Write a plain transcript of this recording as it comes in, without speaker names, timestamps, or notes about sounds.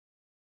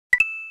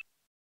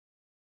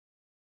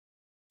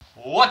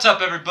What's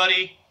up,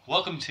 everybody?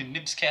 Welcome to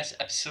NIBScast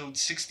episode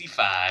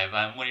 65.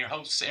 I'm one of your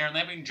hosts, Aaron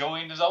Lamping,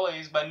 joined as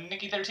always by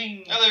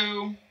Nikki13.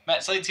 Hello.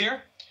 Matt Slade's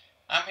here.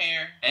 I'm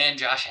here. And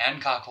Josh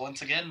Hancock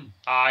once again.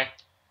 Hi.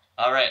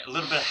 Alright, a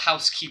little bit of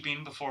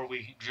housekeeping before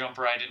we jump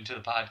right into the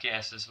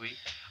podcast this week.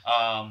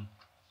 I've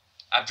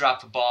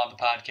dropped the ball on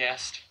the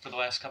podcast for the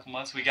last couple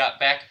months. We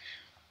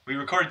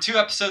recorded 2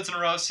 episodes in a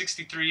row,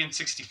 63 and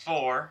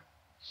 64.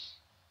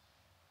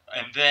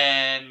 And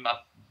then my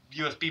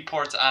USB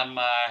ports on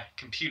my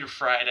computer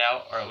fried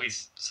out, or at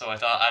least so I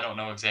thought. I don't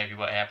know exactly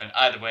what happened.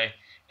 Either way,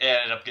 it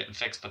ended up getting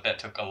fixed, but that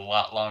took a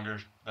lot longer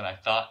than I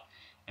thought.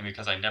 And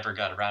because I never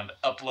got around to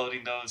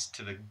uploading those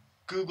to the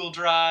Google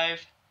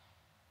Drive,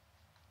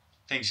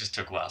 things just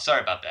took a while.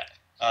 Sorry about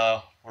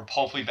that. We're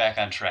hopefully back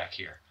on track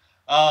here.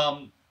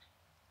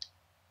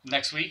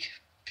 Next week,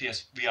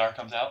 PSVR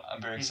comes out. I'm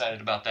very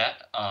excited about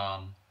that.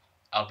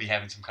 I'll be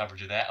having some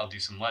coverage of that. I'll do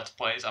some Let's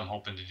Plays. I'm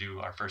hoping to do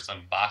our first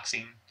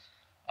unboxing.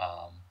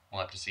 We'll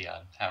have to see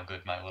how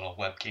good my little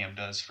webcam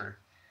does for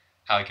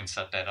how I can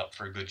set that up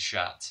for good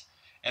shots.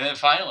 And then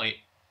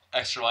finally,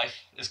 Extra Life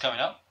is coming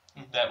up.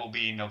 That will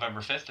be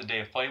November 5th, the day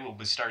of play. We'll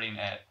be starting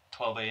at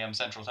 12 a.m.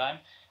 Central Time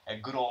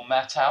at good old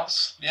Matt's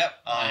house. Yep,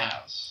 my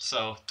house.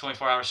 So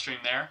 24-hour stream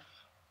there.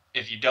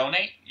 If you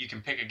donate, you can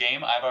pick a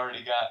game. I've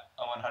already got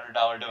a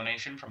 $100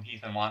 donation from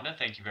Heath and Wanda.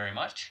 Thank you very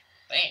much.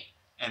 Thanks.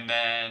 And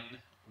then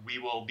we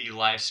will be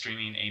live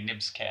streaming a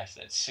NIBScast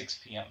at 6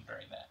 p.m.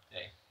 during that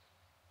day.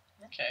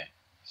 Okay.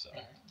 So,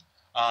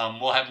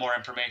 we'll have more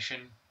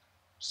information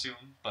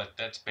soon, but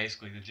that's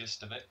basically the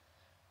gist of it.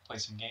 Play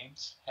some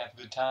games, have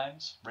good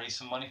times, raise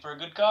some money for a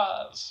good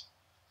cause.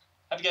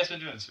 How have you guys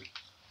been doing this week?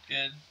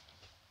 Good.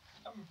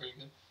 I'm pretty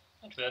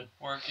good. Good.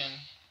 Working.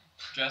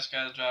 Jess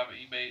got a job at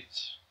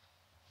Ebates.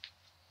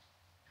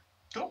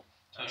 Cool.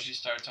 So she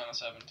starts on the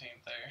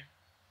 17th there.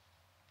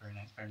 Very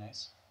nice, very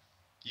nice.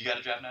 You got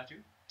a job now too?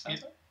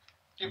 Sounds like?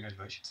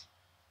 Congratulations.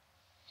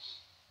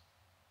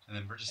 And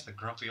then we're just the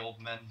grumpy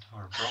old men who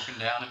are broken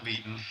down and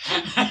beaten.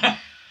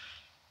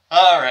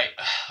 Alright,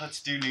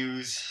 let's do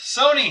news.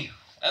 Sony,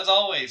 as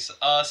always,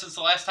 since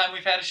the last time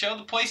we've had a show,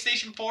 the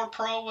PlayStation 4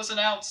 Pro was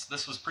announced.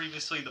 This was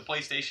previously the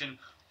PlayStation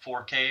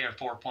 4K or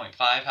 4.5,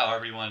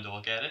 however you wanted to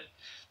look at it.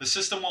 The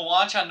system will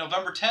launch on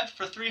November 10th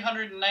for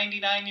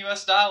 $399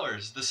 US.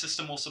 The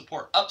system will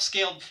support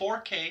upscaled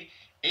 4K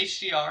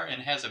HDR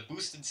and has a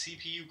boosted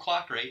CPU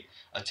clock rate,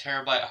 a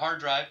terabyte hard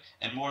drive,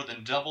 and more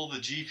than double the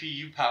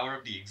GPU power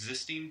of the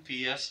existing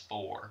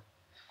PS4.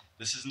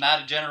 This is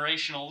not a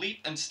generational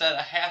leap, instead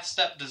a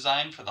half-step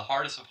design for the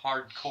hardest of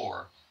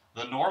hardcore.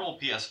 The normal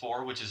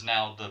PS4, which is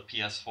now the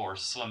PS4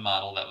 Slim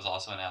model that was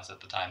also announced at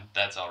the time,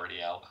 that's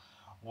already out,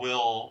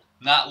 will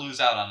not lose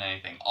out on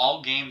anything.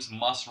 All games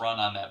must run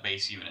on that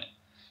base unit.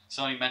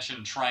 Sony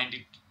mentioned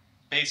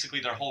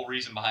basically their whole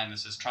reason behind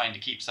this is trying to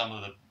keep some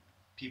of the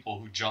people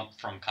who jump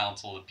from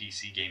console to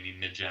PC gaming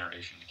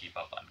mid-generation to keep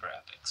up on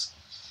graphics.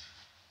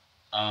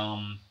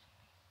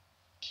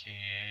 Okay,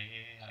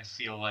 I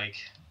feel like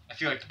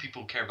the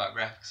people who care about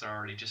graphics are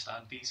already just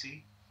on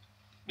PC.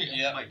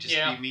 Yeah. It might just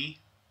be me.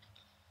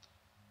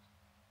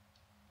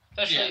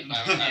 That's Yeah,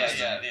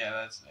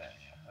 that's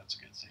a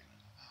good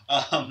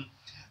statement.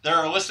 There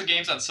are a list of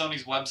games on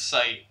Sony's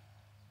website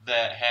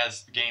that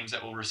has games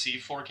that will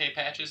receive 4K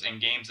patches and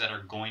games that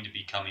are going to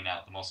be coming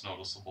out. The most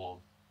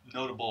notable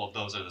of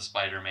those are the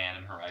Spider-Man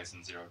and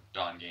Horizon Zero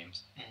Dawn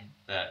games.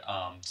 That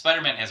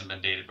Spider-Man hasn't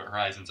been dated, but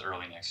Horizon's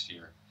early next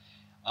year.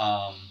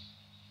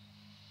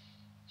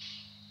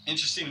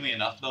 Interestingly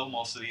enough, though,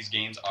 most of these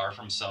games are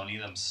from Sony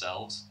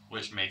themselves,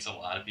 which makes a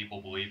lot of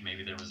people believe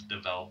maybe there was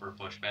developer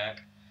pushback.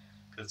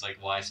 Because, like,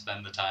 why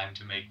spend the time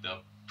to make the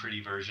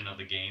pretty version of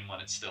the game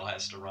when it still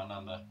has to run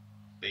on the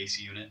base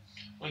unit?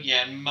 Well,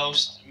 yeah, and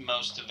most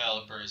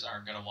developers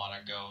aren't going to want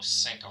to go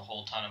sink a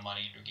whole ton of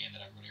money into a game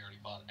that everybody already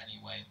bought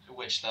anyway,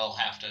 which they'll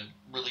have to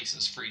release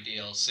as free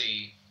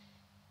DLC.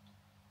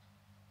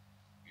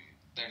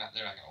 They're not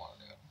going to want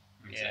to do it.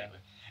 Exactly.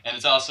 Yeah. And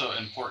it's also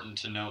important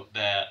to note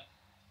that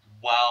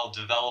while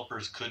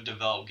developers could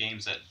develop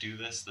games that do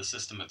this, the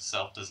system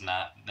itself does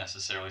not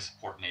necessarily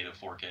support native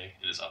 4K.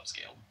 It is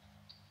upscaled.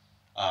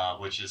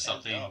 Which is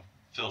something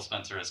Phil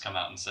Spencer has come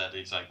out and said.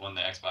 He's like, when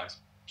the Xbox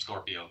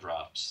Scorpio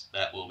drops,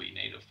 that will be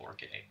native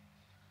 4K.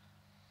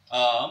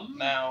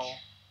 Now,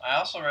 I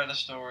also read a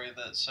story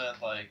that said,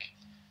 like,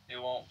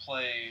 it won't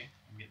play...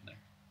 I'm getting there.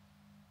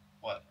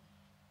 What?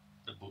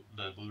 The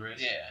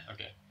Blu-rays? Yeah.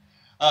 Okay.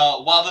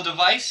 While the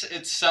device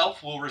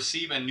itself will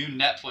receive a new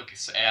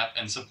Netflix app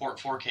and support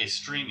 4K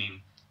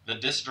streaming, the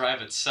disk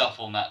drive itself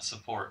will not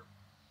support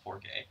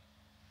 4K.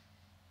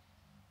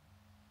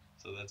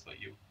 So that's what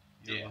you're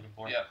looking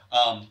for? Yeah.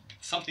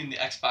 Something the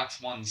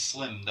Xbox One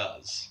Slim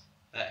does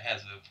that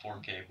has a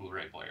 4K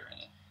Blu-ray player in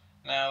it.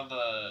 Now,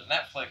 the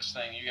Netflix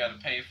thing, you got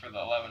to pay for the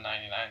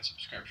 $11.99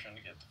 subscription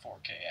to get the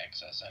 4K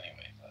access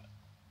anyway, but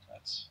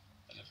that's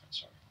a different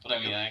story. But I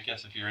mean, I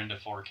guess if you're into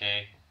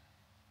 4K,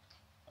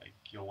 like,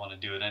 you'll want to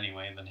do it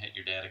anyway and then hit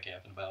your data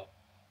cap in about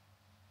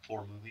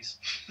 4 movies.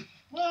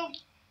 Well,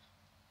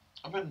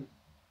 I've been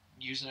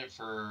using it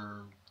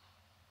for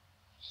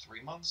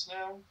 3 months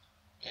now,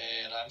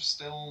 and I've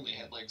still only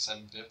had like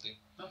 750.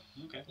 Oh,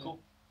 okay, cool.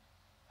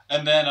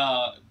 And then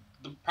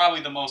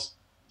probably the most,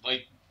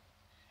 like,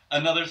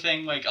 another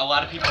thing, like, a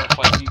lot of people are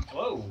questioning...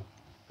 Whoa.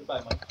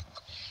 Goodbye, Mike.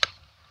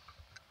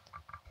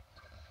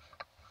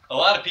 A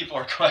lot of people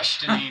are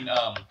questioning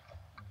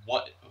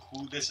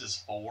who this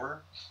is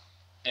for.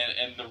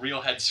 And the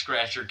real head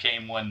scratcher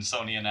came when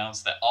Sony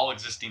announced that all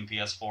existing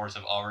PS4s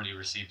have already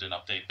received an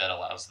update that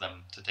allows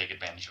them to take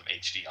advantage of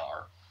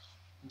HDR.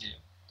 Yeah.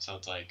 So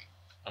it's like,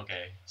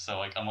 okay, so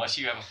like unless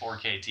you have a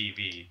 4K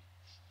TV,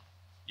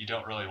 you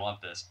don't really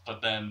want this.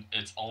 But then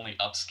it's only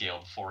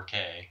upscaled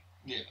 4K.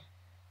 Yeah.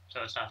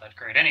 So it's not that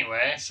great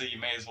anyway. So you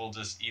may as well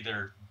just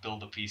either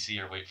build a PC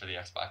or wait for the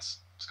Xbox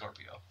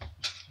Scorpio.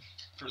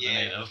 For the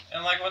native.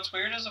 And like, what's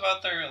weird is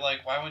about their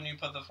like, why wouldn't you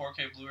put the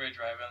 4K Blu-ray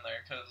drive in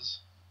there? Because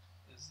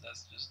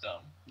that's just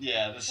dumb.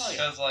 Yeah,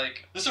 because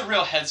like this is a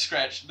real head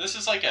scratch. This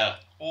is like a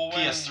when,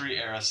 PS3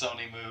 era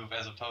Sony move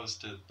as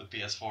opposed to the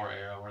PS4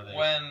 era where they've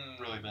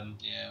really been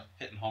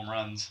hitting home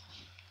runs.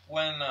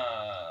 When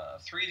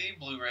 3D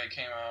Blu-ray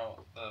came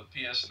out, the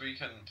PS3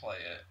 couldn't play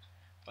it,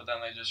 but then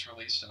they just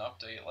released an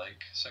update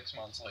like 6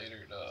 months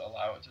later to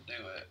allow it to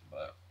do it.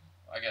 But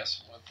I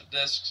guess with the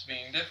discs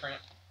being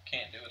different,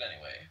 can't do it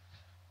anyway.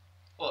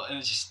 Well, and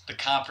it's just the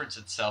conference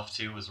itself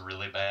too was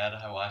really bad.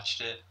 I watched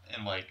it,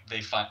 and like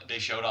they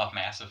showed off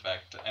Mass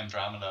Effect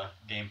Andromeda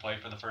gameplay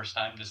for the first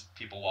time, just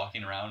people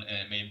walking around, and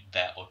it made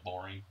that look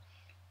boring.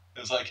 It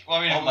was like, well,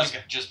 I mean, oh it was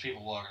just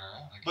people walking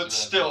around. Like, but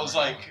still, it was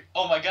like,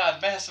 oh my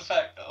god, Mass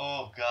Effect.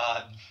 Oh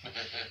god,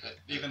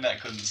 even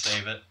that couldn't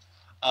save it.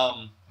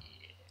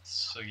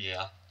 So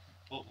yeah,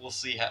 we'll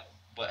see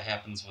what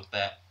happens with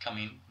that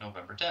coming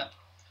November 10th.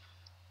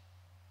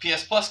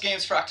 PS Plus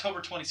games for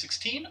October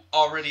 2016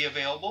 already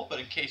available, but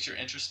in case you're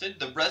interested,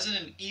 the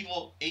Resident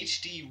Evil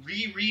HD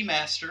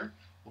remaster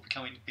will be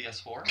coming to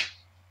PS4.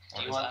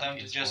 Do you want them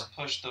to just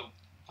push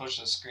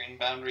the screen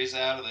boundaries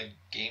out of the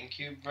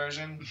GameCube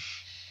version?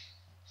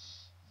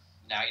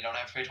 Now you don't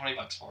have to pay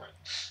 $20 for it.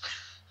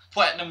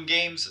 Platinum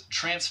Games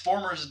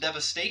Transformers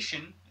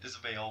Devastation is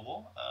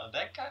available.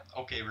 That got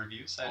okay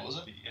reviews. What was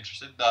it? Be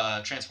interested.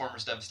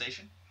 Transformers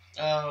Devastation.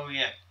 Oh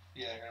yeah,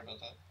 I heard about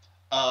that.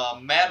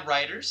 Mad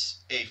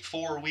Riders, a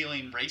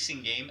four-wheeling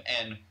racing game,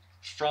 and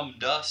From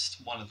Dust,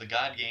 one of the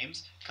God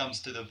games,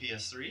 comes to the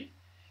PS3.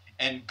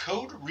 And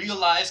Code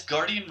Realized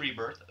Guardian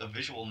Rebirth, a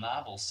visual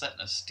novel set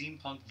in a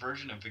steampunk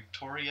version of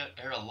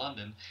Victoria-era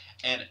London,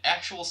 and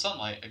Actual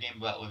Sunlight, a game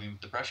about living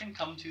with depression,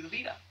 come to the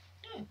Vita.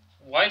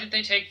 Why did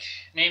they take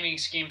naming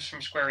schemes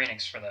from Square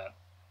Enix for that?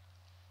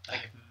 I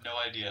have no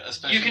idea.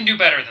 Especially, you can do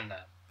better than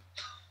that.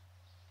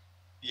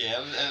 Yeah,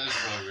 it was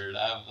really weird.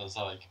 I was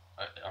like,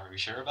 are we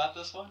sure about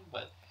this one?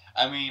 But,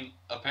 I mean,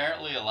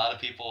 apparently a lot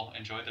of people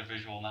enjoy their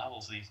visual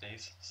novels these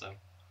days, so...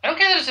 I don't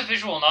care that it's a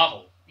visual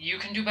novel. You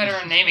can do better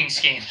in naming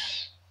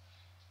schemes.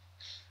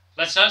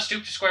 Let's not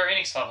stoop to Square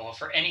Enix level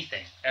for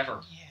anything,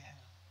 ever. Yeah.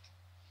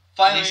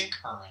 Finally, at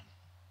least current.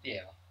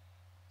 Yeah.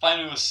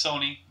 Finally with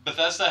Sony,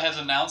 Bethesda has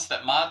announced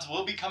that mods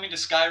will be coming to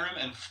Skyrim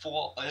and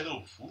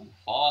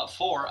Fallout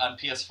 4 on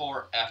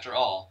PS4 after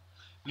all.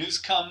 News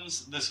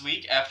comes this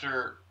week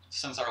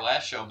since our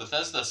last show,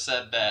 Bethesda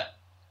said that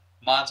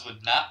mods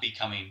would not be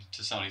coming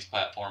to Sony's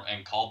platform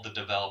and called the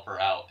developer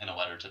out in a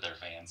letter to their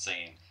fans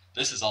saying,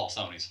 this is all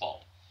Sony's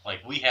fault.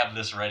 Like, we have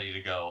this ready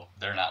to go.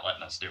 They're not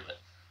letting us do it.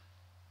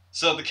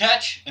 So the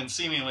catch, and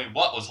seemingly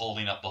what was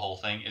holding up the whole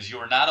thing, is you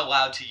are not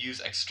allowed to use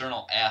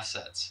external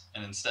assets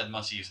and instead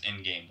must use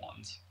in-game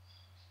ones.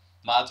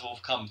 Mods will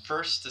come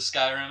first to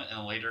Skyrim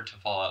and later to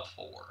Fallout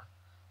 4.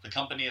 The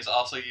company has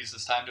also used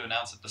this time to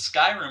announce that the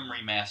Skyrim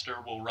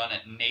remaster will run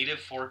at native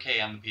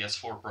 4K on the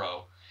PS4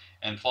 Pro,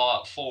 and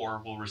Fallout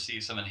 4 will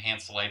receive some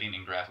enhanced lighting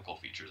and graphical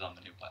features on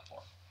the new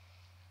platform.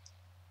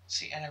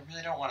 See, and I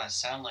really don't want to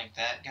sound like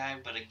that guy,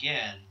 but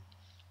again,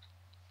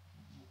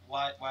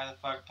 why the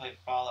fuck play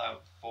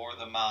Fallout for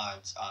the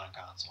mods on a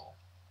console?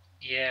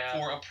 Yeah.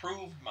 For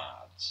approved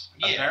mods.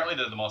 Yeah. Apparently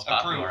they're the most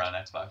popular on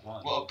Xbox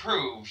One. Well,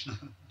 approved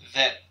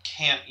that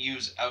can't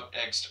use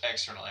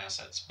external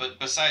assets. But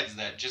besides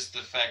that, just the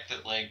fact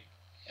that, like...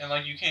 And,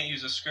 like, you can't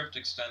use a script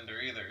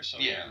extender either, so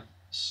yeah. You're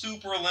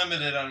super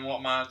limited on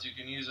what mods you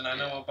can use. And I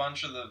know a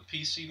bunch of the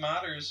PC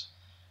modders,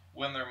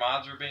 when their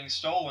mods were being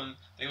stolen,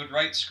 they would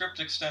write script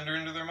extender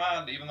into their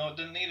mod, even though it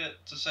didn't need it,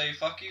 to say,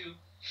 fuck you.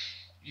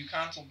 You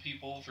console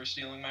people for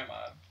stealing my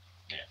mod.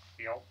 Yeah.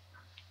 Yep.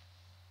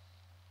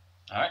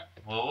 Alright,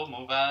 well, we'll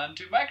move on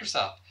to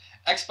Microsoft.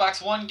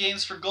 Xbox One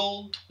Games for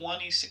Gold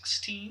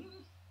 2016,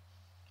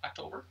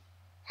 October.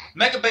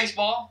 Mega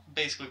Baseball,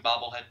 basically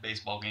bobblehead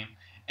baseball game.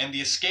 And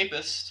The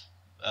Escapist,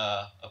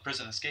 a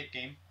prison escape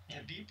game. Yeah,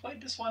 do you play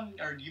this one,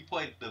 or do you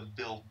play the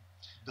build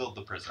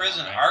the prison?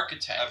 Prison one, right?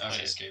 Architect. I've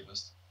played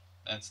Escapist.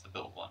 That's the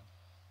build one.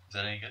 Is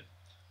that any good?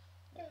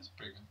 Yeah, it's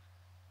pretty good.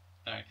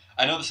 Alright.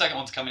 I know the second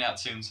one's coming out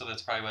soon, so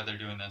that's probably why they're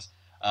doing this.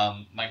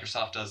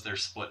 Microsoft does their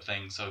split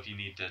thing, so if you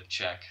need to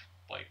check,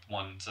 like,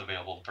 one's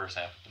available the first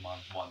half of the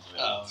month, one's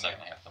available the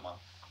second half of the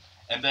month.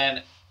 And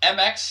then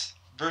MX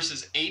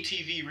versus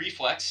ATV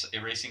Reflex, a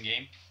racing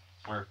game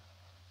where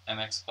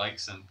MX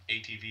bikes and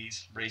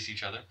ATVs race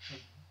each other.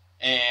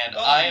 And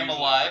Those I are Am usually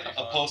Alive, pretty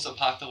a fun.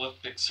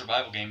 post-apocalyptic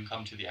survival game,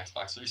 come to the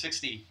Xbox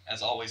 360.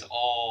 As always,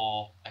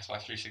 all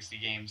Xbox 360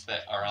 games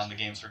that are on the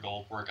Games for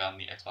Gold work on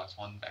the Xbox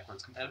One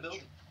backwards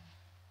compatibility.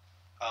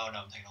 Oh no,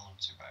 I'm thinking of Lone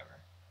Survivor.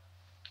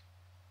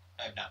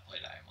 I have not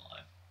played I Am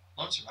Alive.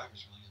 Lone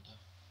Survivor's really good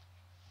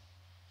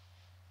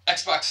though.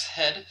 Xbox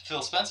head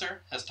Phil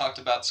Spencer has talked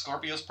about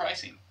Scorpio's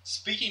pricing.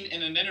 Speaking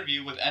in an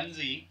interview with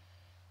NZ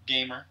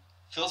Gamer,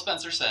 Phil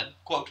Spencer said,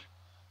 quote,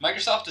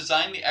 Microsoft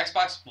designed the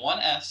Xbox One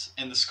S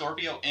and the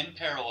Scorpio in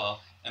parallel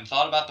and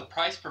thought about the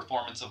price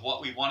performance of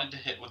what we wanted to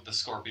hit with the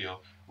Scorpio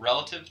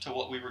relative to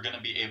what we were going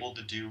to be able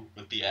to do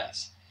with the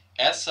S.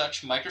 As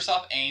such,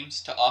 Microsoft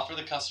aims to offer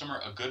the customer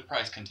a good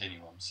price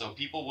continuum, so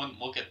people wouldn't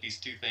look at these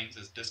two things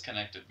as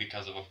disconnected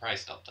because of a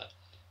price delta,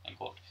 end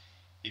quote.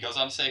 He goes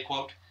on to say,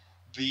 quote,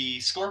 the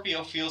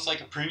Scorpio feels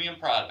like a premium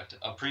product,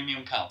 a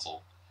premium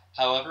console.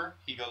 However,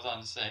 he goes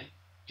on to say,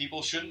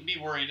 people shouldn't be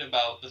worried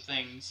about this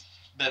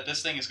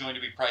thing is going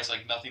to be priced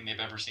like nothing they've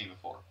ever seen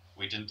before.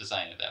 We didn't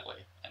design it that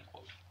way, end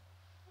quote.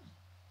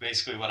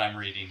 Basically what I'm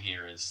reading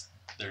here is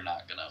they're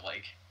not gonna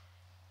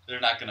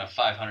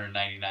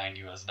 $599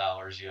 US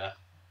you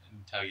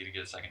and tell you to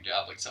get a second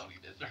job like Sony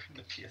did during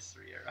the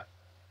PS3 era.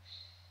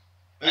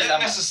 I didn't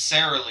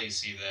necessarily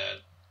see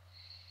that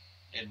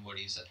in what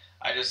he said.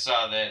 I just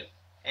saw that,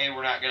 hey,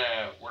 we're not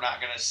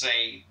gonna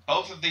say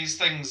both of these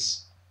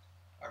things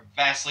are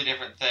vastly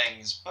different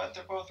things, but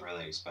they're both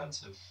really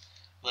expensive.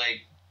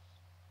 Like,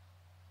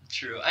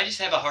 true. I just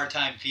have a hard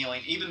time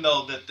feeling, even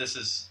though that this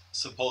is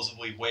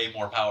supposedly way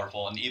more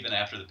powerful, and even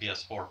after the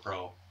PS4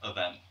 Pro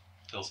event,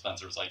 Phil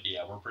Spencer's like,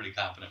 yeah, we're pretty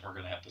confident we're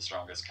going to have the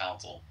strongest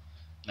console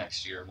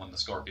next year when the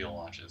Scorpio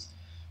launches.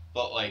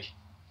 But, like,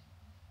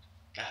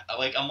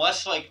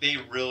 unless, like, they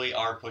really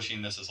are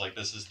pushing this as, like,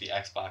 this is the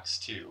Xbox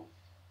 2,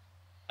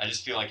 I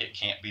just feel like it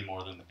can't be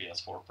more than the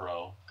PS4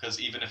 Pro. Because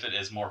even if it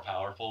is more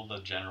powerful, the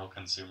general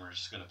consumer is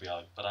just going to be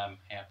like, but I'm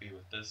happy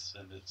with this,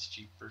 and it's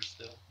cheaper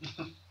still.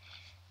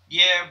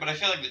 yeah, but I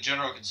feel like the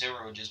general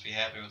consumer would just be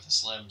happy with the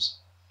Slims.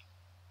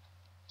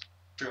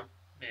 True.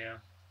 Yeah.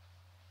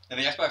 And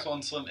the Xbox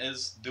One Slim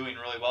is doing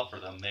really well for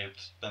them. They've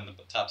been the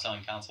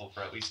top-selling console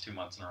for at least 2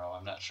 months in a row.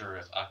 I'm not sure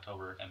if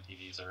October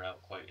MPVs are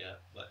out quite yet,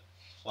 but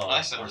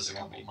I said this a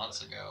couple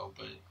months ago,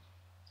 but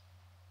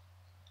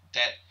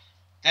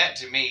that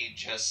to me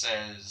just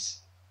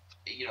says,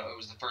 you know, it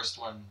was the first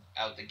one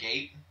out the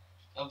gate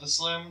of the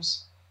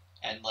Slims,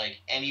 and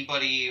like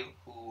anybody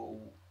who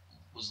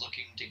was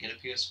looking to get a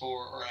PS4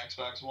 or an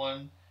Xbox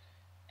One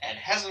and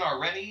hasn't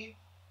already,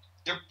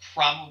 they're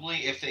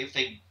probably, if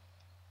they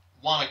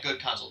want a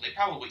good console, they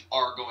probably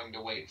are going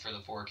to wait for the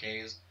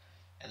 4Ks.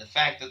 And the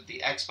fact that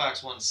the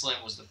Xbox One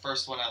Slim was the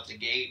first one out the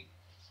gate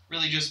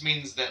really just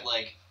means that,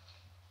 like,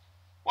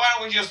 why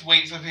don't we just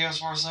wait for the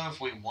PS4 Slim if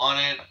we want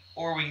it,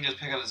 or we can just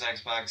pick up this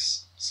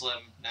Xbox Slim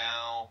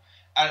now.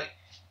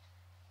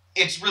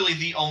 It's really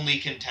the only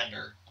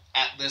contender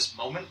at this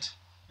moment.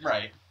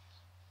 Right.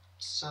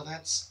 So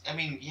that's, I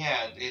mean,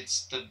 yeah,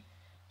 it's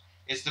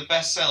the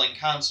best-selling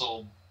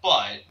console,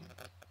 but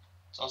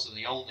it's also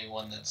the only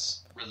one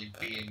that's really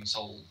being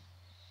sold.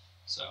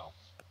 So.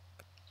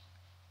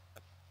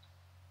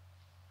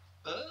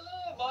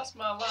 I lost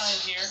my line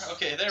here.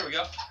 Okay, there we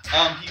go.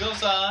 He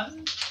goes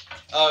on.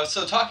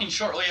 So talking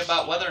shortly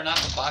about whether or not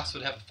the box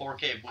would have a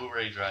 4K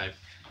Blu-ray drive,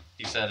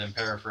 he said, in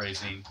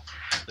paraphrasing,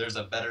 there's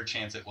a better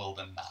chance it will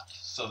than not.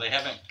 So they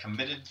haven't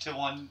committed to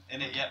one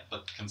in it yet,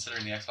 but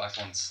considering the Xbox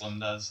One Slim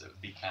does, it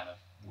would be kind of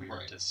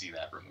weird to see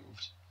that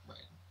removed. Right.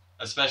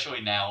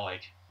 Especially now,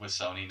 like, with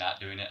Sony not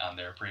doing it on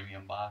their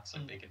premium box,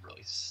 like, they could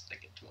really stick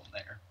it to them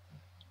there.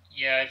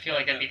 Yeah, I feel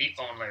like that'd be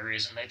the only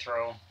reason they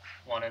throw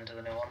one into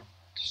the new one.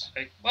 Just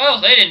like,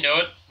 well, they didn't do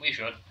it. We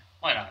should.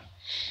 Why not?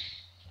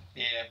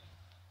 Yeah.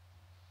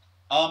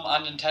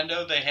 On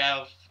Nintendo, they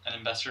have an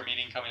investor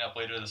meeting coming up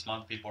later this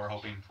month. People are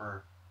hoping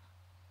for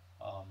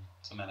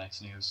some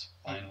NX news,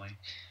 finally.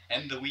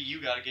 And the Wii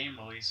U got a game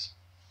release.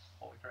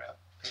 Holy crap.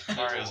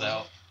 Mario's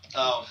out.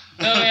 Oh.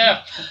 Oh,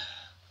 yeah.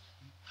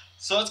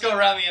 So let's go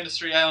around the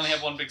industry. I only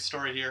have one big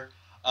story here.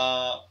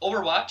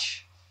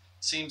 Overwatch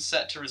seems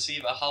set to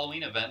receive a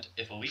Halloween event,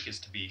 if a leak is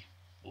to be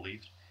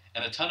believed,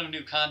 and a ton of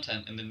new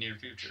content in the near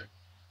future.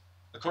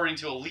 According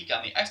to a leak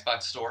on the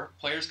Xbox store,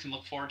 players can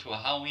look forward to a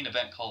Halloween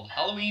event called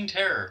Halloween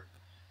Terror.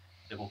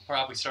 It will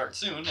probably start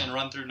soon and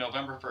run through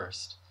November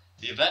 1st.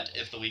 The event,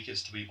 if the leak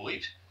is to be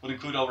believed, would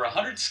include over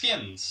 100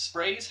 skins,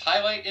 sprays,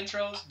 highlight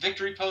intros,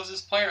 victory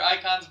poses, player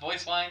icons,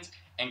 voice lines,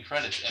 and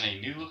credits in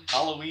a new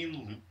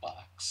Halloween loot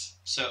box.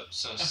 So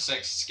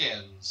 6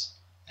 skins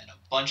and a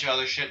bunch of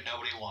other shit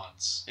nobody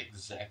wants.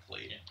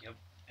 Exactly. Yeah. Yep.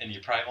 And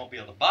you probably won't be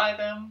able to buy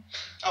them.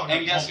 Oh, no,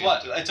 And you guess won't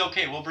what? be able to. It's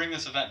okay. We'll bring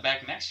this event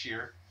back next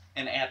year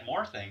and add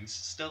more things.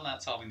 Still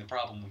not solving the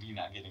problem of you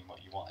not getting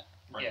what you want.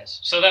 Right. Yes.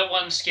 So that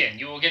one skin,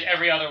 you will get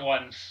every other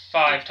one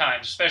 5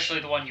 times,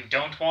 especially the one you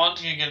don't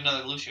want. You can get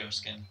another Lucio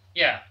skin.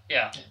 Yeah,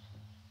 yeah.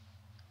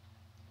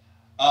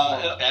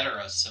 Or better,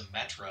 a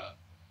Symmetra.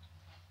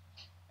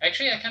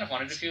 Actually, I kind of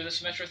wanted a few of the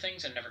Symmetra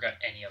things and never got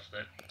any of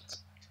it.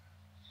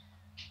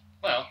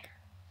 Well,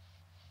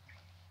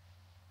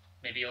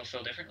 maybe it'll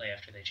feel differently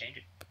after they change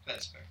it.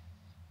 That's fair.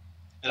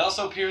 It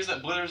also appears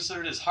that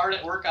Blizzard is hard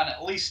at work on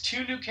at least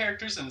 2 new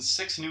characters and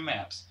 6 new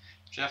maps.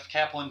 Jeff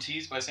Kaplan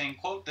teased by saying,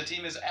 quote, "The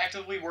team is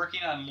actively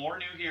working on more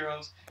new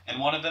heroes, and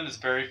one of them is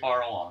very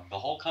far along. The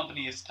whole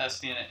company is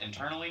testing it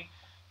internally,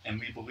 and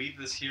we believe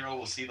this hero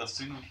will see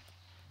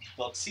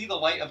the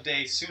light of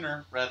day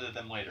sooner rather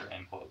than later,"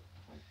 end quote.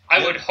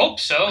 I would hope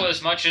so,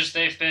 as much as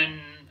they've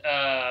been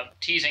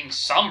teasing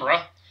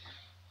Sombra.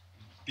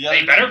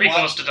 They better be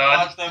close to done.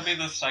 Watch that be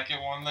the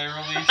second one they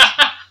released.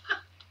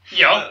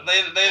 Yup.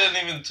 They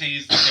didn't even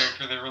tease the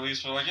character they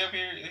released. They're like, yep,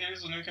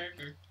 here's a new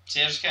character.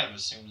 See, I just kind of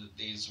assumed that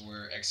these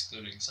were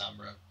excluding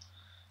Sombra.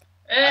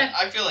 Eh,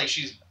 I feel like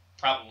she's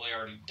probably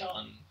already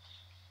done.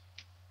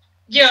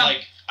 yeah.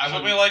 Like,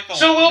 It'll be like the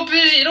So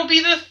it'll be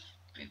the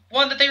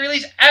one that they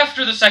release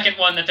after the second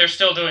one that they're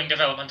still doing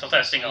developmental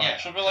testing on. Yeah.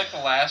 She'll be like the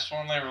last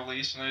one they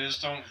released, and they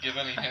just don't give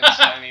any hints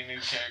to any new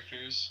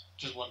characters.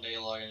 just one day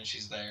log in and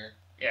she's there.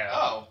 Yeah.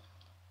 Oh.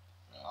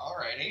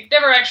 Alrighty.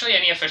 Never actually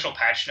any official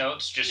patch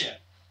notes, just... Yeah.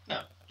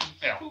 No.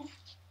 Yeah.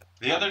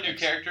 The other new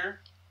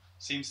character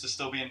seems to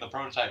still be in the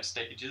prototype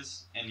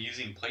stages and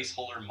using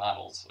placeholder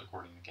models,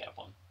 according to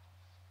Kaplan.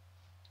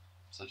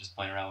 So just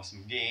playing around with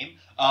some game.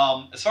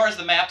 As far as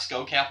the maps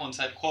go, Kaplan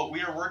said, quote,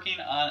 "We are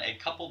working on a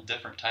couple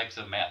different types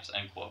of maps,"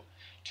 end quote.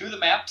 2 of the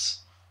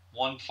maps,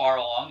 one far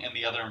along and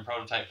the other in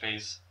prototype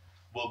phase,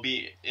 will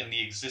be in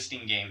the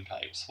existing game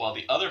types, while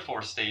the other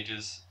 4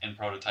 stages in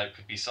prototype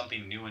could be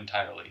something new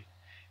entirely.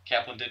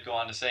 Kaplan did go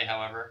on to say,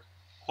 however,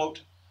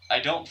 quote, "I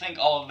don't think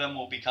all of them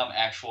will become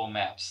actual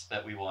maps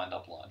that we will end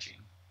up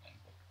launching," end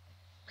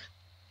quote.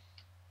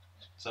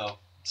 So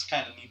it's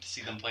kind of neat to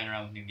see them playing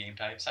around with new game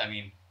types. I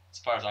mean, as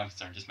far as I'm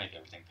concerned, just make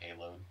everything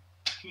payload.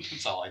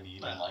 That's all I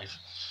need in life.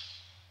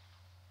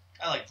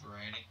 I like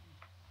variety.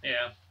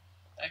 Yeah.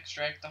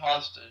 Extract the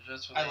hostage.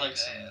 That's what I they like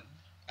said.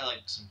 I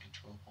like some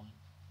control point.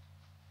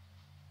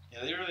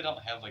 Yeah, they really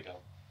don't have like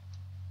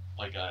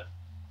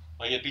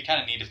it'd be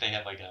kind of neat if they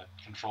had like a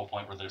control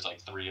point where there's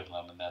like 3 of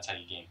them, and that's how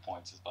you gain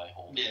points is by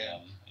holding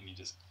them, and you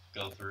just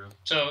go through.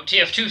 So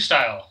TF2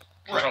 style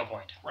control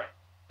point.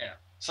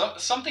 So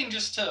something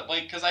just to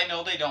like, because I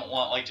know they don't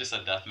want like just a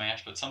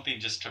deathmatch, but something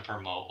just to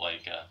promote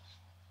like a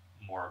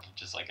more of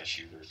just like a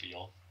shooter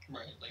feel.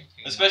 Right. Like,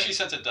 Especially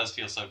since it does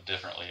feel so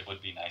differently, it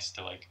would be nice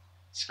to like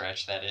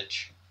scratch that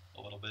itch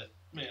a little bit.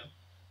 Yeah.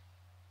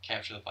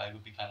 Capture the flag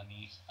would be kind of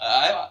neat.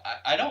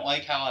 I don't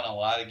like how in a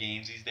lot of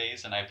games these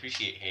days, and I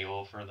appreciate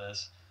Halo for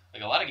this.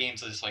 Like a lot of games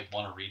just like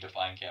want to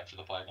redefine capture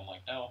the flag. I'm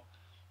like, no,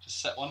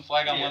 just set one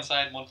flag on one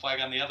side, and one flag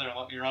on the other, and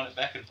let me run it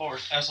back and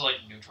forth. I also like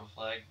neutral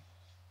flag.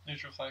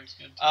 Neutral flag's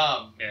good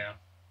too. Yeah.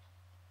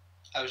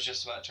 I was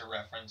just about to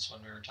reference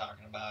when we were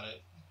talking about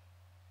it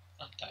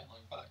on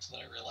Timeline Box, and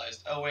then I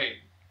realized, oh wait,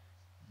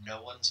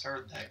 no one's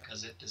heard that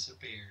because it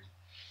disappeared.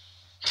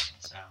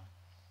 So,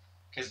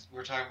 because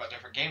we're talking about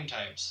different game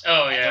types.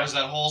 Oh, And yeah. there was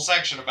that whole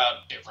section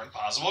about different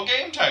possible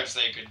game types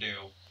they could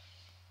do.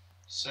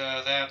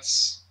 So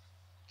that's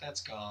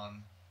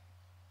gone.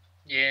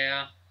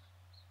 Yeah.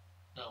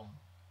 No.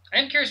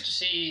 I'm curious to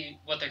see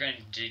what they're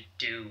going to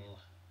do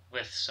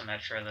with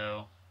Symmetra,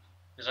 though.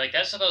 Because, like,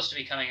 that's supposed to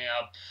be coming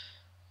up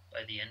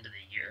by the end of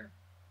the year,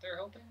 they're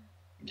hoping.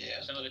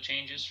 Yeah. Some of the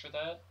changes for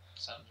that.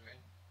 Sounds right.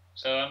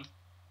 So I'm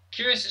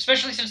curious,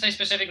 especially since they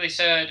specifically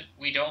said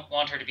we don't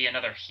want her to be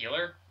another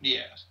healer.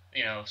 Yeah.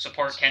 You know,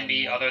 support can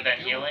be What other we're than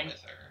doing healing.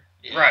 with her.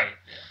 Yeah. Right.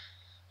 Yeah.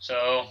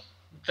 So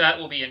that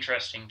will be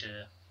interesting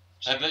to...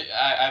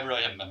 I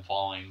really haven't been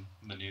following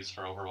the news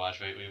for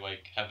Overwatch lately.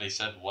 Like, have they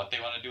said what they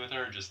want to do with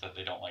her, or just that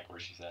they don't like where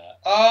she's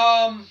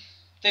at?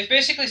 They've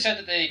basically said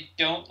that they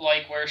don't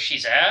like where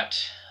she's at.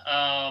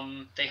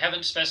 They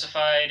haven't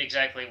specified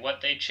exactly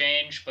what they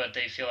change, but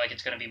they feel like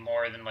it's going to be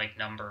more than like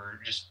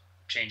just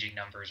changing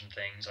numbers and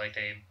things. Like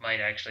they might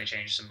actually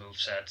change some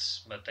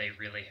movesets, but they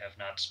really have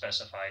not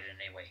specified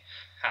in any way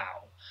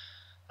how.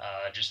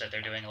 Just that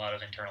they're doing a lot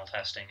of internal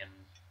testing and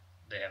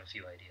they have a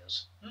few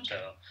ideas. Okay.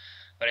 So,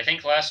 but I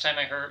think last time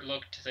I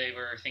looked, they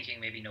were thinking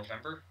maybe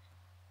November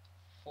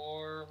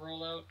for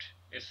rollout.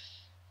 If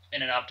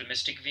in an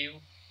optimistic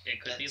view, it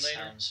could That be later.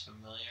 sounds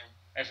familiar.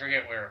 I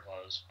forget where it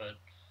was, but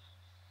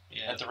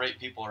Yeah. At the rate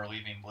people are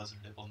leaving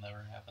Blizzard, it will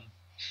never happen.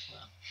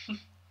 Well.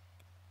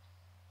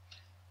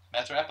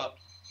 Matt's wrap up.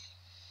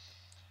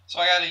 So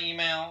I got an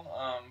email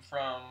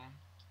from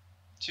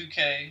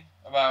 2K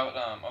about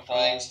Are they in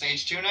Evolve.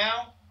 stage 2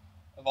 now?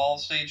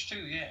 Evolve Stage 2,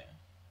 yeah.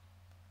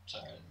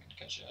 Sorry, I didn't mean to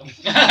cut you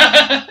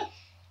off.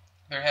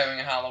 They're having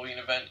a Halloween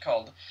event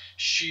called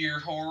Sheer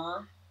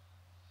Horror.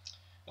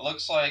 It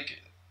looks like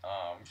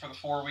for the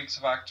 4 weeks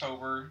of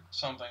October,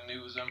 something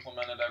new is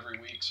implemented every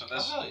week. So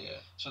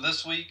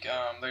this week,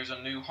 there's a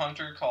new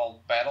hunter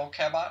called Battle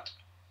Cabot,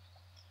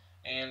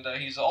 and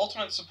he's the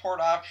ultimate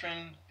support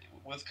option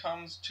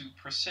comes to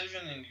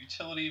precision and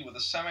utility with a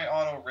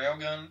semi-auto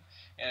railgun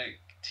and a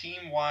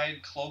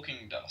team-wide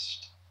cloaking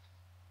dust.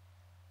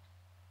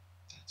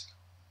 That's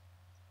cool.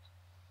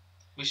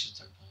 We should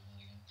start playing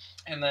that again.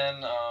 And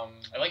then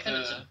I like that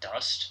it's a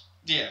dust.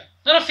 Yeah.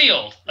 Not a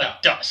field, a No.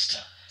 dust.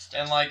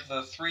 And like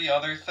the 3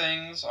 other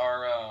things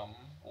are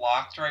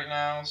locked right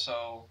now,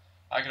 so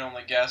I can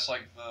only guess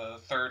like the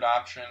third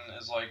option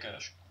is like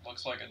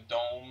looks like a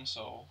dome,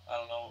 so I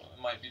don't know, it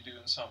might be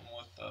doing something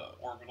with the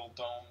orbital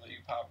dome that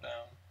you pop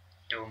down.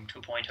 Dome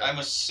 2.0. I'm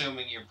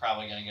assuming you're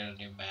probably going to get a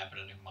new map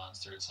and a new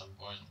monster at some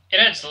point. It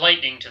adds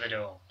lightning to the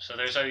dome, so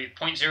there's a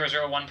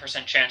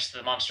 0.001% chance that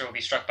the monster will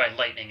be struck by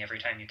lightning every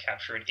time you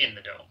capture it in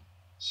the dome.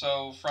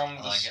 So from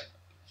I like it.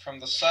 from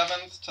the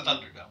 7th to the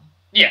Thunderdome.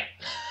 Yeah.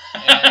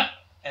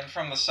 and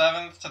from the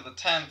 7th to the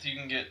 10th, you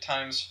can get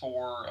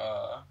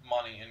 ×4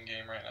 money in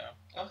game right now.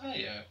 Oh, hell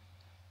yeah.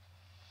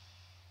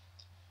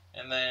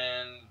 And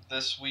then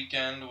this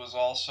weekend was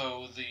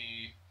also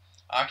the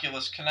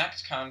Oculus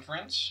Connect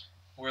conference,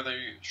 where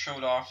they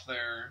showed off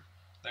their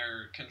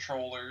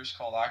controllers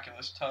called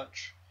Oculus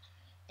Touch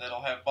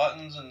that'll have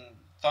buttons and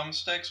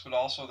thumbsticks, but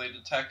also they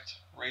detect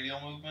radial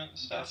movement and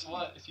stuff. Guess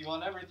what? If you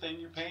want everything,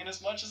 you're paying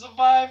as much as a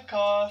Vive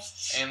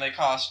costs. And they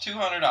cost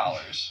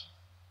 $200.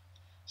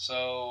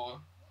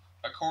 So,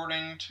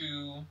 according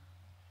to,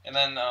 and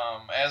then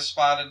as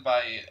spotted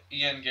by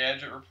EN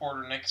Gadget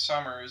reporter Nick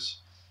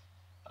Summers,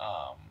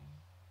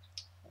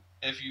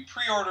 if you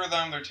pre-order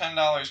them, they're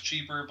 $10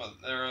 cheaper, but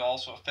there's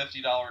also a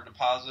 $50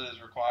 deposit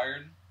is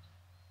required.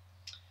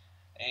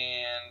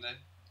 And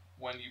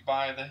when you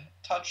buy the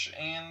Touch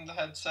and the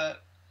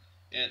headset,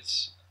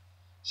 it's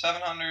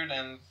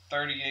 $738.99,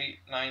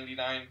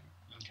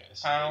 Okay,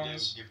 so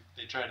pounds.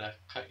 they try to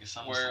cut you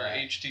some where slack.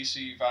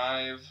 HTC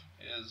Vive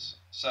is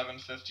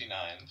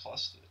 $759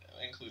 plus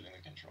including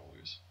the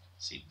controllers.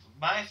 See,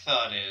 my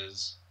thought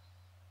is,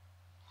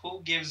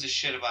 who gives a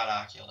shit about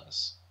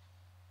Oculus?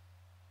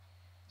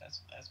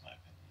 That's my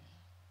opinion.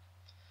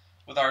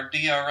 With our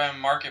DRM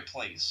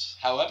marketplace.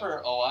 However,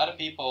 a lot of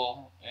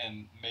people,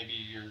 and maybe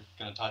you're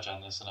going to touch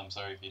on this, and I'm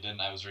sorry if you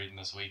didn't, I was reading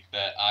this week,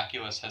 that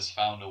Oculus has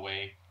found a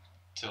way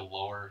to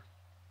lower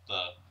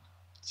the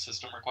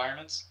system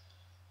requirements.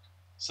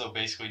 So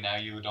basically now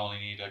you would only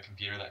need a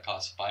computer that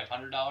costs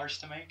 $500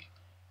 to make.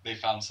 They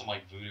found some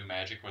like voodoo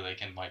magic where they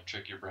can like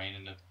trick your brain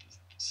into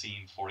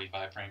seeing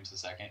 45 frames a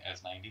second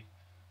as 90.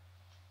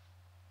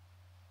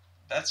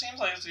 That seems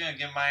like it's going to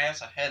give my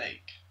ass a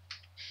headache.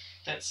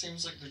 That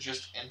seems like they're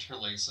just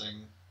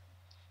interlacing.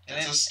 And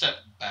That's a step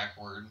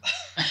backward.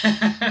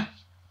 And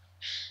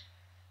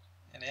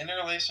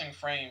interlacing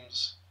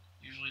frames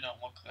usually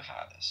don't look the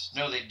hottest.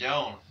 No, they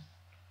don't.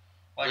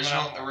 Like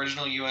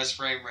Original US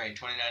frame rate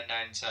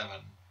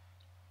 29.97.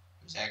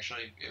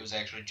 It was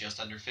actually just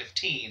under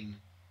 15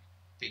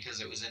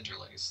 because it was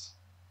interlaced.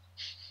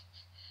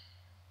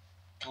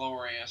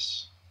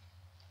 Glorious.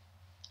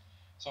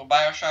 So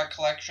BioShock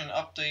Collection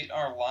Update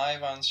are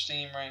live on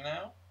Steam right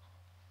now.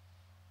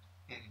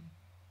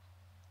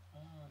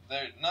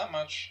 There not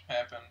much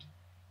happened.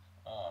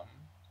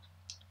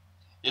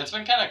 Yeah, it's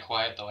been kind of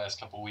quiet the last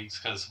couple weeks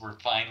because we're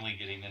finally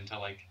getting into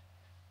like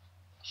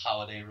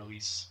holiday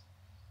release.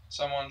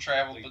 Someone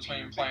traveled Like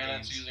between big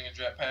planets games. using a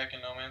jetpack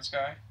in No Man's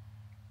Sky.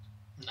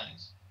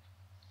 Nice.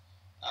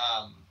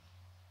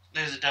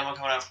 There's a demo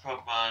coming out for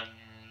Pokemon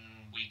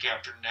week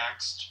after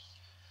next.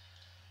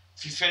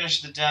 If you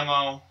finish the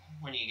demo,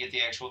 when you get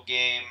the actual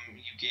game,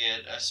 you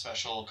get a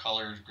special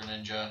colored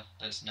Greninja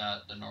that's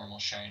not the normal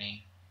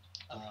shiny.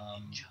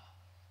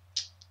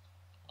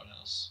 What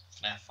else?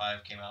 FNAF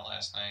 5 came out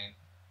last night.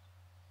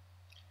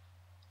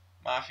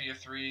 Mafia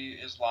 3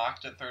 is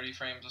locked at 30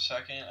 frames a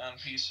second on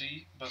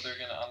PC, but they're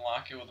going to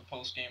unlock it with a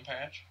post-game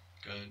patch.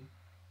 Good.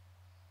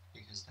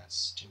 Because that's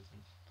stupid.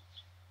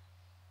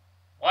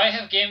 Why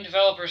have game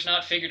developers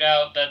not figured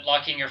out that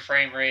locking your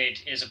frame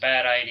rate is a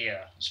bad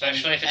idea?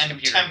 Especially if it's a and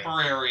computer game.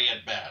 temporary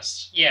at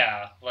best.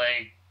 Yeah,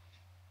 like,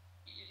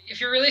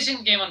 if you're releasing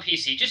the game on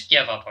PC, just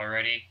give up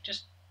already.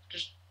 Just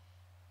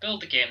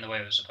build the game the way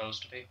it was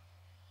supposed to be.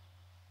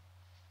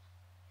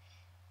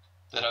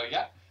 That all you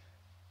got?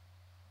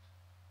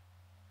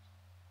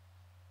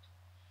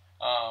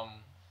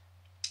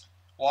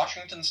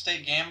 Washington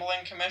State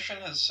Gambling Commission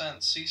has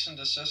sent cease and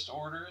desist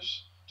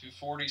orders to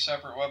 40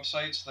 separate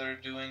websites that are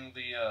doing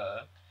the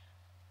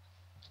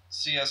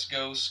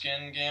CSGO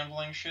skin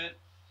gambling shit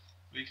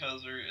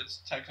because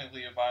it's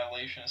technically a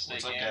violation of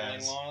state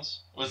gambling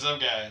laws. What's up,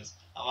 guys?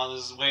 I'm on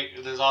this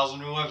awesome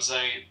new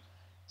website.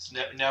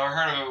 Never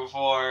heard of it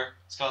before.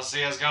 It's called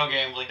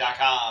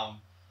CSGOgambling.com.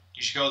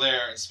 You should go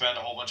there and spend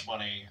a whole bunch of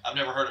money. I've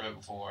never heard of it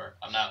before.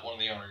 I'm not one of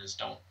the owners.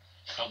 Don't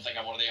think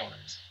I'm one of the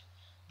owners.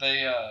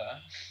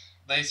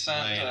 They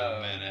sent Wait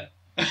a minute.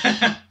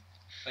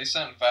 they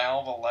sent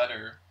Valve a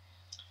letter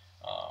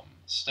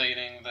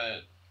stating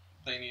that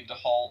they need to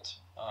halt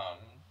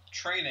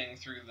trading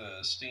through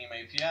the Steam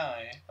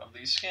API of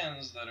these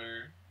skins that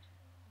are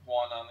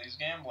won on these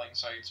gambling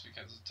sites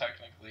because it's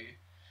technically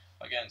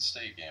against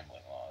state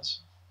gambling laws.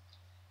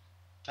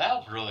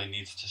 Valve really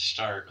needs to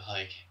start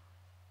like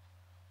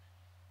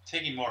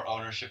taking more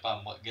ownership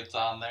on what gets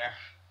on there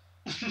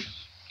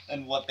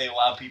and what they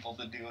allow people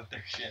to do with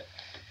their shit.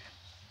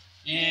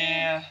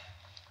 Yeah.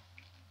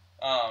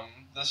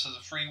 This is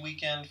a free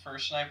weekend for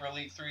Sniper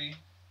Elite 3.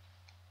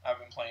 I've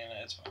been playing it.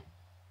 It's fun.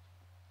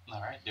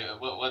 All right. Yeah,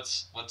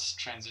 let's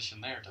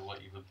transition there to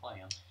what you've been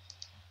playing.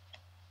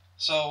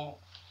 So,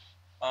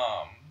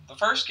 the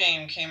first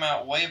game came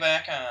out way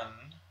back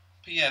on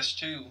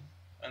PS2,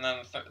 and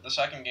then the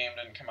second game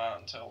didn't come out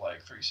until like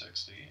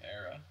 360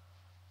 era.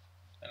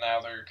 And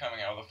now they're coming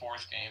out with a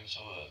fourth game, so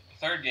the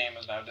third game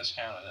is now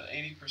discounted at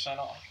 80%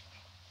 off,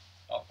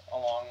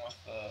 along with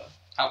the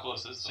How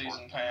close is the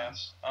season fourth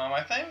pass.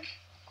 I think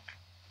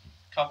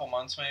a couple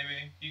months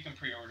maybe. You can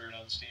pre-order it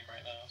on Steam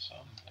right now. So.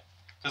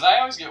 Because I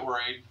always get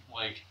worried,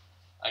 like,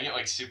 I get,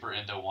 like, super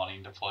into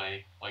wanting to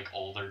play, like,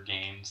 older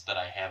games that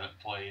I haven't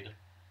played.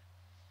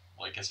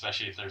 Like,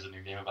 especially if there's a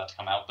new game about to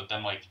come out. But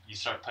then, like, you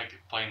start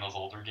playing those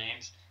older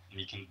games, and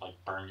you can, like,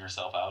 burn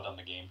yourself out on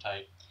the game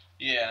type.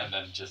 Yeah. And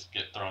then just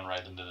get thrown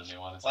right into the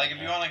new one. It's like,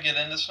 if you want to get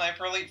into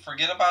Sniper Elite,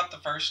 forget about the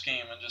first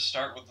game and just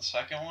start with the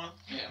second one.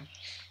 Yeah.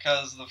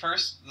 Because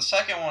the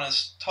second one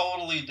is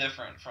totally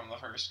different from the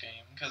first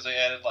game. Because they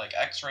added, like,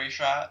 X-ray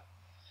shot,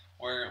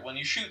 where when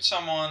you shoot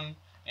someone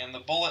and the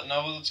bullet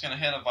knows it's going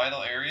to hit a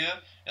vital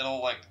area,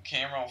 it'll, like, the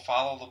camera will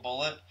follow the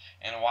bullet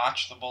and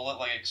watch the bullet,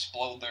 like,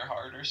 explode their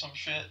heart or some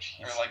shit.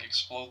 Or, like,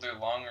 explode their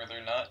lung or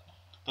their nut.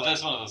 But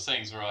that's one of those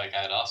things where, like,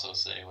 I'd also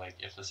say, like,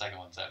 if the second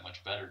one's that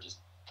much better, just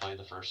play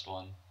the first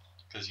one.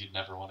 Because you'd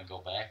never want to go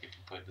back if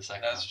you played the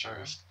second one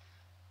first.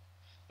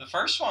 The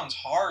first one's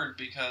hard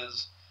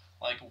because,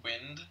 like,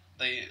 wind.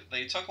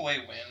 They took away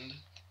wind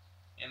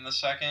in the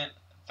second,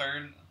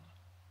 third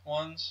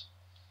ones.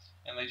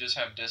 And they just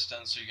have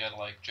distance, so you gotta,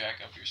 like, jack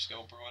up your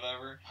scope or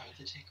whatever. Why would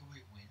they take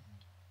away wind?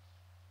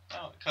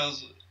 Oh,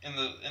 because in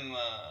the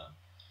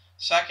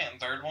second and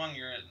third one,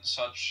 you're in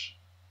such...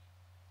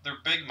 They're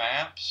big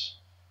maps,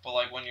 but,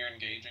 like, when you're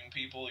engaging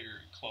people,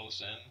 you're close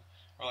in.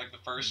 Or, like,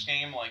 the first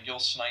game, like, you'll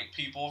snipe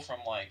people from,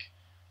 like,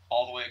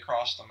 all the way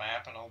across the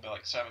map, and it'll be,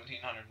 like,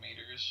 1,700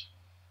 meters.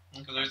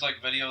 Because there's, like,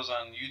 videos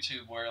on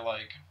YouTube where,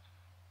 like,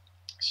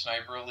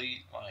 Sniper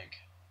Elite, like,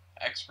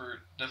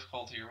 expert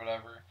difficulty or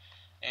whatever,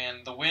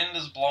 and the wind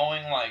is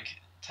blowing, like,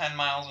 10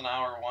 miles an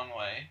hour one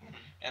way,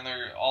 and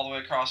they're all the way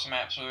across the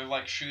map, so they're,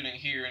 like, shooting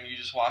here, and you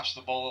just watch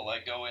the bullet,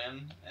 like, go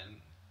in and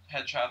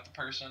headshot the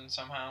person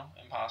somehow.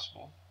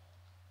 Impossible.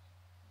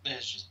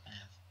 It's just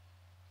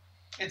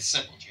math. It's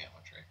simple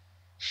geometry.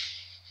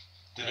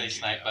 Do they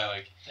snipe by,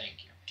 like...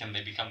 Thank you. Can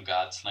they become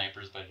god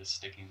snipers by just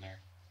sticking their...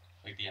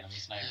 Like the enemy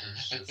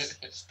snipers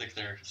just stick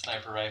their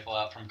sniper rifle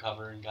out from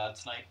cover and god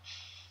snipe?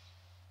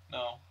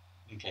 No.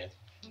 Okay.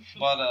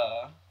 But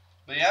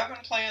yeah, I've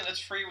been playing. It's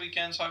free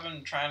weekend, so I've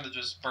been trying to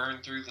just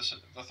burn through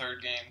the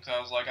third game, because I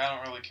was like, I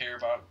don't really care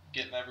about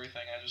getting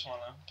everything. I just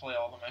want to play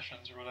all the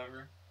missions or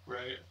whatever.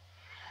 Right.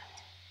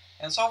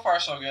 And so far,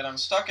 so good. I'm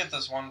stuck at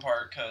this one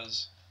part,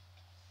 because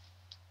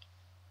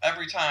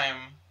every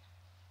time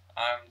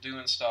I'm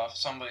doing stuff,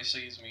 somebody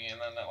sees me, and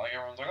then, like,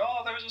 everyone's like,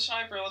 oh, there's a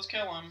sniper, let's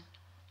kill him.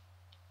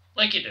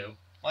 Like you do.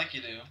 Like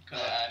you do.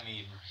 I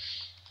mean,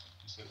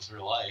 it's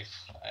real life.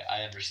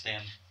 I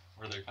understand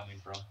where they're coming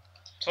from.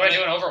 That's what I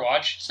do in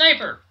Overwatch.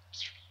 Sniper!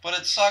 But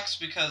it sucks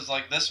because,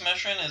 like, this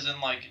mission is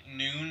in, like,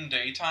 noon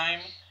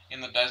daytime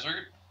in the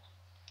desert.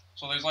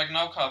 So there's, like,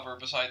 no cover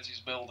besides these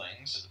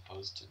buildings. As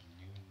opposed to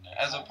noon.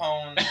 As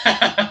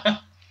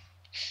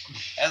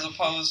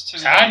opposed to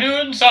high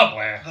noon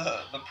somewhere.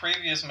 The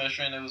previous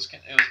mission, it was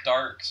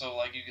dark, so,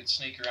 like, you could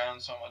sneak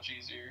around so much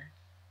easier.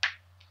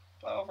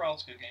 But overall,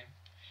 it's a good game.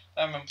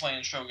 I've been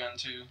playing Shogun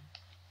 2,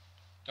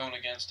 going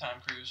against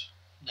Tom Cruise.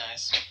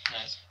 Nice.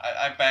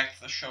 I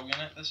backed the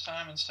Shogunate this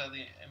time instead of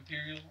the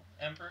Imperial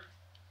Emperor.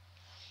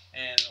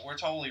 And we're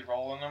totally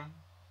rolling them.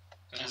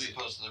 As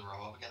opposed to the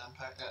Republican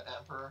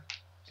Emperor?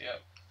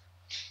 Yep.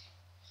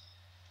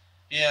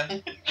 Yeah.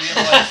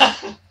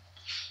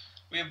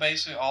 We have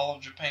basically all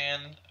of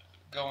Japan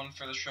going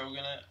for the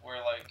Shogunate, where,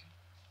 like,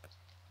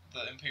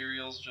 the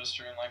Imperials just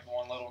are in, like,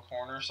 one little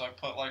corner. So I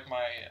put, like,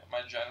 my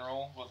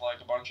general with, like,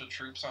 a bunch of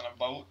troops on a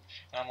boat,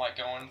 and I'm, like,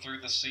 going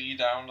through the sea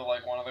down to,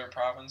 like, one of their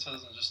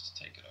provinces and just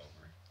to take it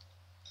over.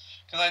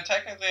 Because I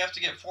technically have to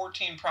get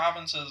 14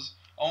 provinces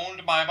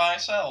owned by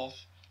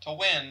myself to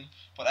win,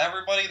 but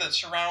everybody that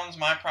surrounds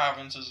my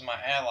province is my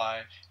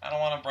ally. I don't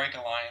want to break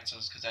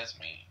alliances, because that's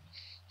mean.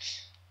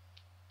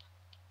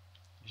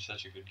 You're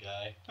such a good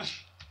guy.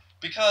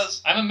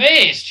 Because... I'm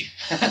amazed!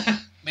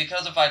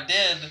 Because if I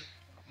did...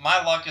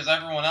 My luck is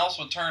everyone else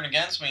would turn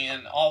against me,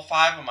 and all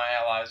 5 of my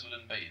allies would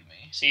invade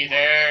me. See,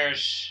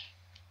 there's...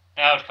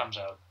 Now it comes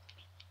out.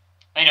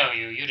 I know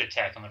you. You'd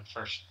attack them at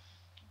first.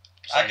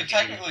 I could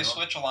technically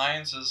switch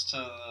alliances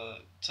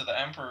to the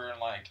Emperor and,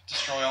 like,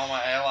 destroy all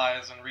my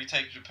allies and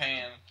retake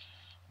Japan,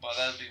 but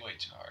that'd be way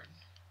too hard.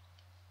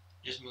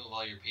 Just move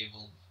all your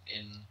people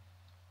in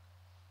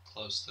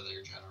close to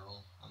their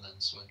general, and then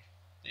switch.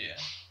 Yeah.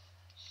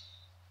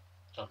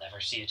 They'll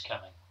never see it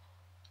coming.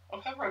 Oh,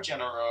 hello,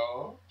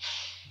 General.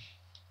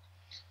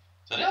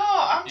 No,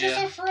 I'm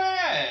just a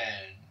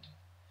friend.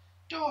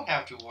 Don't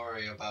have to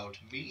worry about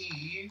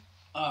me.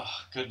 Oh,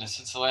 goodness,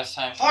 since the last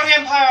time... For the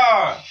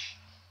Empire!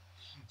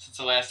 Since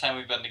the last time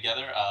we've been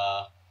together,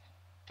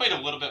 played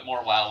a little bit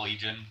more WoW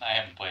Legion. I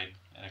haven't played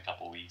in a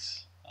couple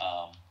weeks.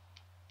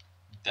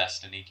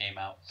 Destiny came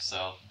out,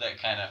 so that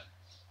kind of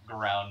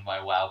ground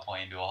my WoW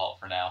playing to a halt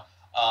for now.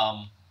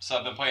 So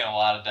I've been playing a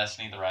lot of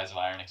Destiny, the Rise of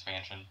Iron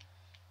expansion.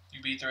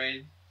 You beat the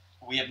raid?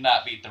 We have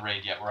not beat the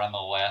raid yet. We're on the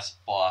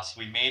last boss.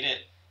 We made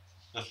it.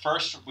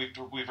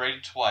 We've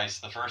raided twice.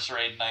 The first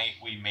raid night,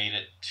 we made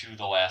it to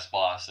the last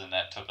boss, and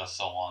that took us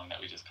so long that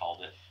we just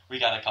called it. We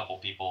got a couple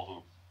people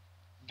who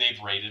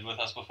they've raided with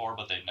us before,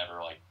 but they've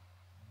never like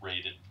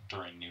raided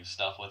during new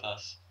stuff with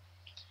us.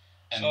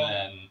 And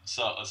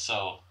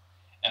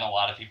and a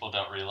lot of people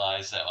don't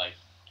realize that like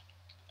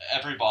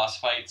every boss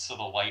fight. So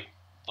the light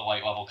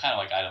level, kind of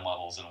like item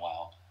levels in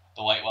WoW,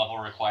 the light level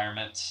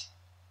requirements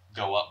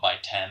go up by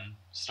 10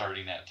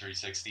 starting at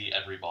 360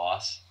 every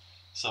boss.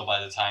 So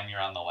by the time you're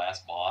on the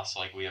last boss,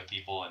 like we have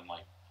people in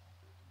like,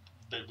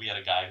 we had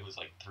a guy who was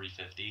like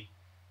 350,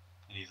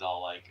 and he's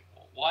all like,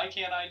 "Why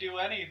can't I do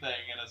anything?"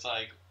 And it's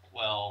like,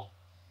 well,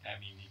 I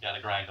mean, you got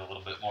to grind a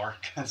little bit more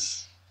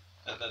because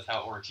that's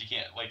how it works. You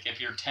can't like if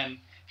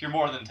you're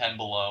more than 10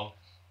 below,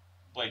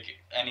 like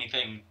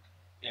anything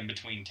in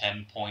between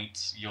 10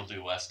 points, you'll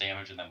do less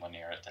damage, and then when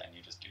you're at 10,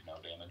 you just do no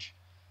damage.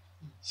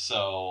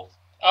 So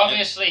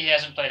Obviously, he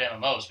hasn't played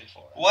MMOs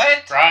before.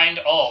 what? Grind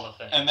all the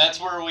things. And that's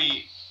where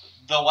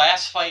the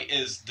last fight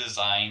is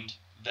designed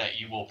that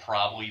you will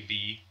probably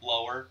be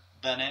lower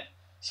than it.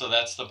 So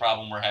that's the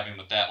problem we're having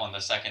with that one. The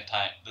second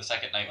night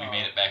we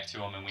made it back to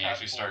him and we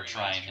actually started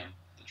trying him.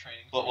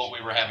 But what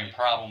we were having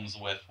problems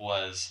with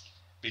was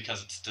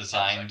because it's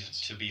designed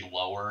to be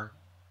lower,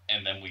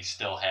 and then we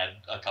still had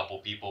a couple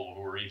people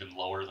who were even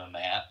lower than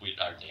that.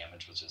 Our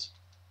damage was just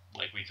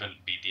like we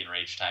couldn't beat the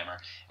enraged timer.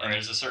 And Right.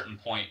 there's a certain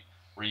point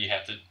where you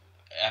have to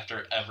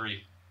after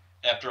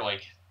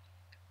like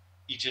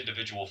each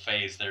individual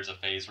phase, there's a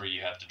phase where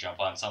you have to jump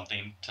on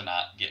something to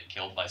not get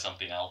killed by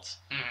something else.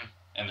 Mhm.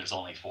 And there's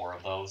only 4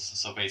 of those.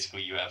 So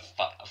basically you have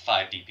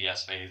 5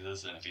 DPS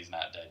phases, and if he's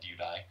not dead, you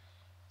die.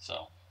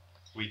 So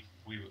we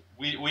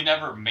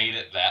never made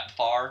it that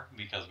far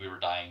because we were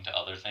dying to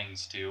other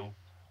things too.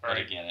 But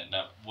Right. again,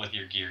 with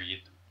your gear,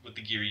 with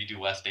the gear you do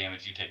less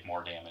damage, you take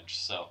more damage.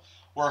 So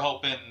we're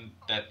hoping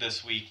that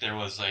this week there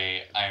was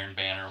a Iron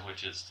Banner,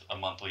 which is a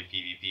monthly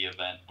PvP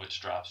event, which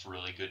drops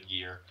really good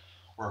gear.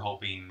 We're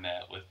hoping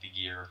that with the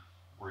gear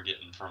we're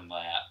getting from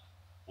that,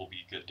 we'll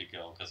be good to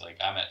go. Because like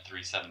I'm at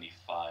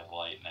 375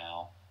 light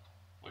now,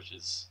 which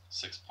is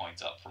 6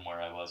 points up from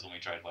where I was when we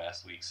tried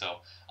last week.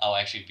 So I'll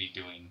actually be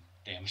doing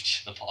damage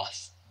to the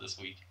boss this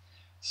week.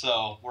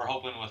 So we're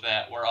hoping with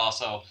that. We're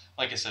also,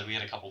 like I said, we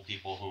had a couple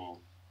people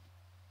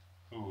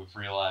who have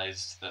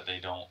realized that they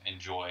don't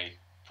enjoy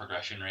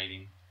progression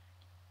rating.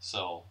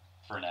 So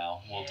for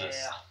now we'll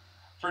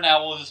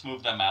just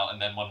move them out,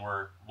 and then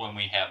when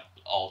we have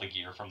all the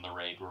gear from the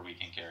raid where we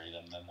can carry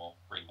them, then we'll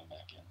bring them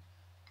back in.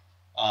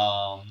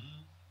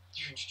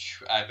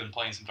 I've been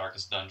playing some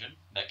Darkest Dungeon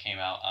that came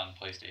out on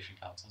PlayStation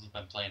consoles. I've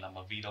been playing on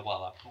my Vita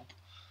while I poop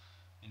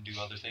and do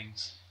other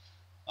things.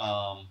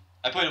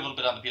 I played a little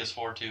bit on the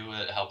PS4 too.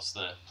 It helps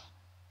the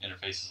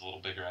interface is a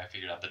little bigger. I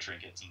figured out the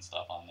trinkets and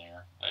stuff on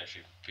there. I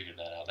actually figured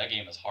that out. That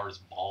game is hard as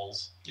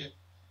balls. Yeah.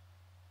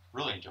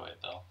 Really enjoy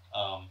it though.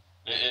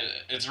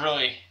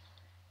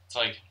 It's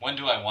like, when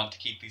do I want to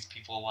keep these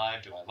people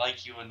alive? Do I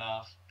like you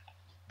enough?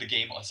 The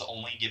game has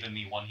only given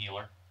me 1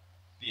 healer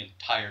the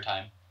entire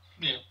time.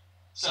 Yeah.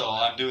 So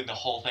I'm doing the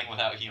whole thing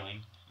without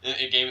healing.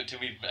 It gave it to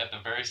me at the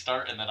very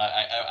start, and then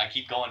I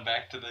keep going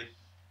back to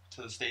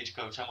the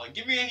stagecoach. I'm like,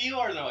 give me a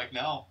healer. They're like,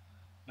 no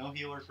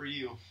healer for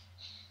you.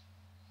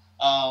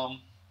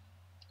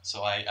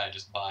 So I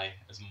just buy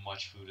as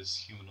much food as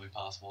humanly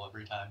possible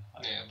every time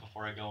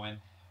before I go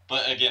in.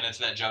 But again, it's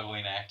that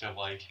juggling act of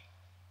like,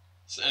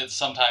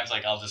 sometimes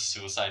like I'll just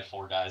suicide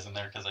 4 guys in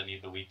there because I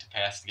need the week to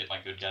pass to get my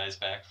good guys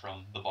back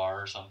from the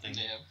bar or something.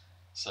 Yeah.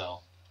 So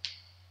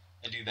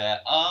I do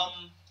that.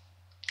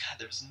 God,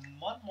 there's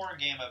one more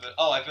game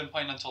I've been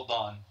playing Until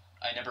Dawn.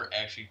 I never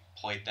actually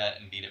played that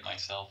and beat it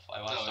myself.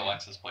 I watched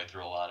Alexis play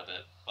through a lot of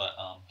it, but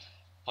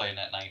playing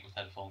at night with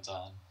headphones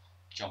on,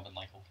 jumping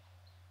like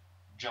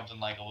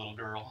a little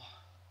girl,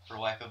 for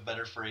lack of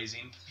better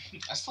phrasing.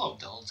 I still have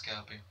Dylan's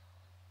copy.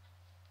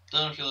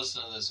 Dylan, if you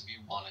listen to this, if you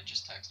want it,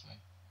 just text me.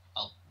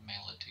 I'll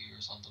mail it to you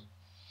or something.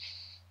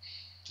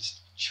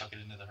 Just chuck it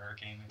into the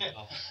hurricane and Yeah.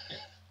 I'll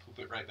poop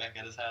it right back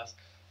at his house.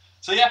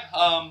 So yeah,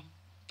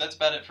 that's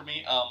about it for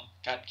me.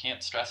 God,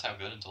 can't stress how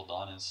good Until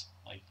Dawn is.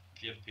 Like,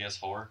 if you have a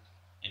PS4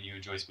 and you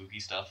enjoy spooky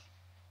stuff,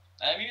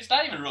 I mean, it's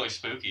not even really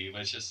spooky,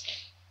 but it's just,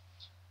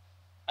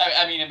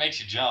 I mean, it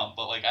makes you jump,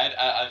 but like,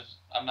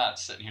 I'm not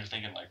sitting here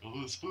thinking like,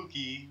 ooh,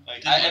 spooky.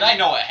 Like, I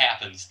know what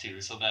happens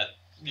too, so that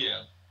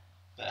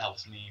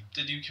helps me.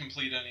 Did you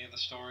complete any of the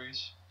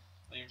stories,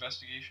 the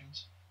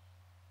investigations?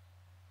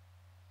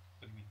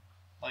 What do you mean?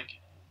 Like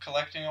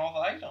collecting all the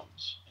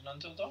items in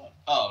Until Dawn?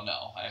 Oh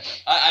no,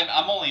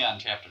 I'm only on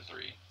chapter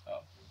 3.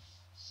 Oh.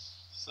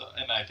 So,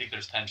 and I think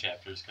there's 10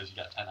 chapters because you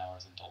got 10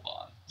 hours until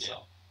dawn. Yeah. So,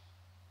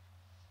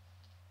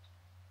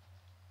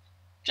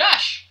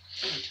 Josh,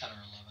 Maybe 10 or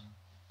 11.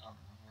 I don't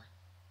remember.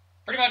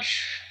 Pretty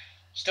much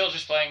still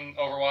just playing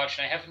Overwatch,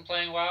 and I have been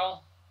playing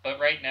WoW. But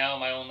right now,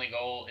 my only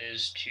goal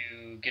is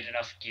to get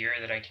enough gear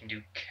that I can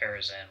do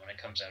Karazhan when it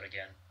comes out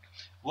again.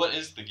 What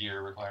is the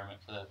gear requirement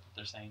for that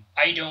they're saying?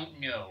 I don't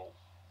know.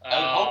 I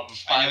would hope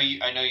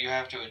I know you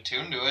have to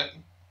attune to it.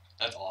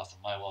 That's awesome.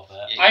 I love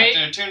that. Yeah, you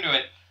have to attune to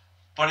it,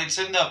 but it's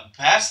in the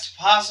best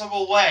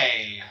possible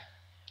way.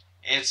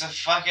 It's a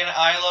fucking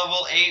eye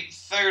level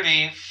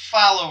 830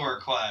 follower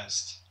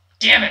quest.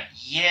 Damn it!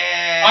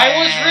 Yeah. I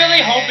was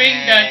really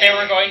hoping that they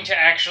were going to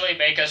actually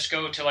make us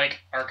go to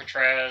like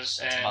Alcatraz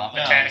and Mom.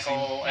 Botanical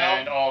No.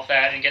 and all of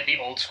that and get the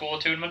old school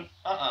attunement.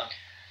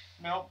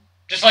 Nope.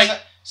 Just like,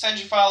 Send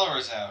your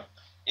followers out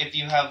if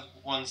you have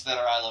ones that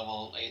are eye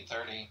level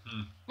 830.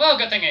 well,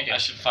 good thing I did. I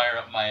should fire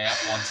up my app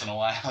once in a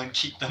while and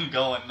keep them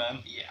going then.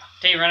 Yeah.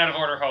 Till you run out of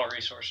order hall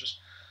resources.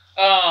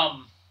 Then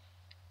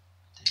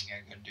you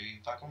gotta go do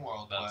your fucking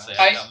world That's quest. it.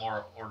 I got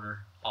more order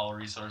hall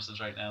resources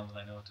right now than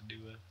I know what to do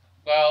with.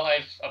 Well,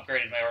 I've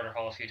upgraded my order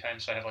hall a few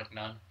times, so I have like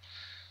none.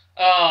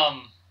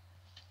 I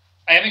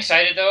am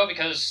excited though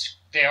because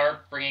they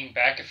are bringing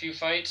back a few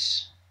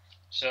fights,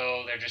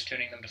 so they're just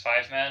tuning them to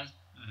 5-man.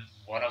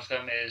 Mm-hmm. One of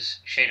them is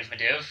Shade of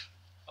Mediv,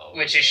 Oh,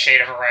 which is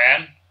Shade of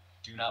Iran.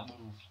 Do not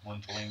move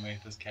when Flame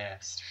Wraith is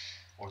cast,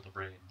 or the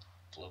brain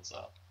floats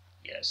up.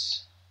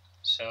 Yes.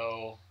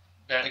 So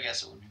I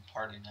guess it would be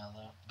party now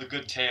though. The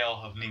good tale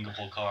of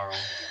Ningable Carl,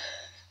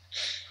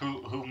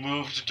 who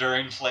moved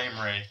during Flame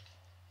Wraith,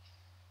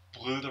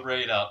 blew the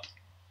raid up,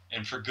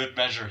 and for good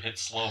measure hit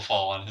slow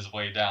fall on his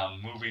way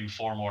down, moving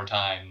 4 more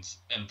times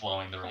and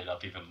blowing the raid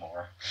up even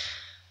more.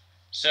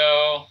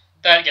 So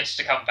that gets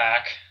to come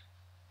back.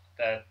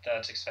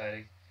 That's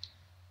exciting.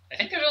 I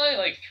think there's only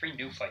like 3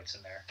 new fights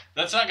in there.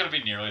 That's not going to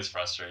be nearly as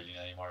frustrating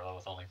anymore, though,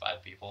 with only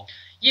 5 people.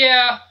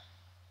 Yeah.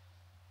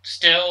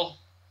 Still,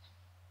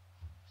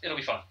 it'll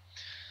be fun.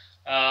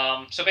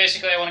 So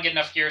basically, I want to get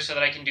enough gear so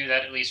that I can do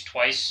that at least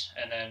twice,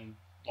 and then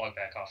log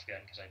back off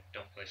again because I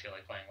don't really feel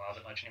like playing WoW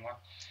that much anymore.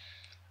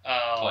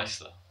 Twice,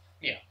 though.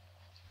 Yeah.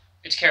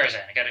 It's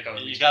Karazhan. I gotta go.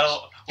 You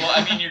gotta. Well,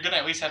 I mean, you're gonna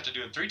at least have to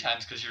do it 3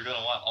 times because you're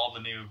gonna want all the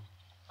new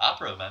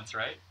opera events,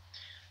 right?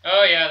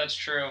 Oh yeah, that's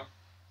true.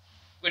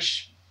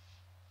 Which,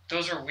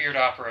 those are weird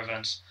opera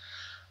events.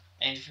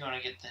 And if you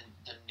want to get the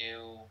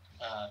new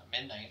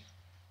Midnight,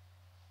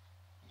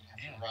 you have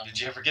to run. Did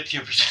you ever get the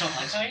original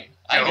Midnight?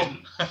 No.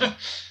 I didn't.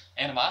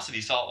 Animosity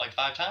saw it like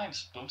 5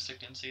 times. Boomstick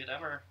didn't see it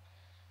ever.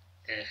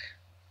 Ugh.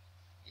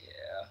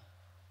 Yeah.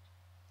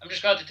 I'm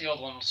just glad that the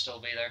old one will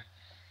still be there.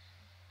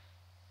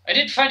 I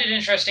did find it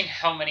interesting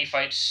how many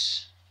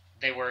fights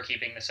they were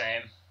keeping the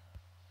same.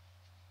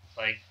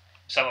 Like,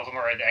 some of them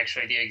are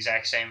actually the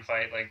exact same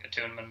fight, like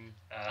Attunement.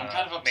 I'm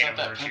kind of upset Maiden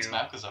that Virtue. Prince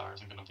Malchazar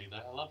isn't going to be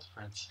there. I love the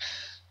Prince.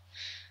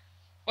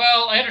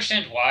 Well, I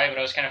understand why, but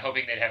I was kind of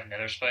hoping they'd have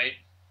Netherspite.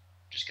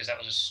 Just because that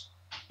was just...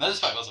 This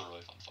fight was a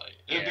really fun fight.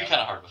 It would be Yeah.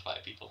 kind of hard with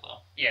 5 people, though.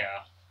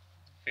 Yeah.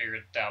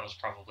 Figured that was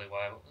probably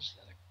why. What was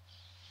the other?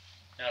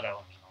 No, that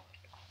one was not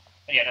good.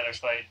 But yeah,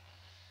 Netherspite.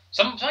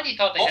 Somebody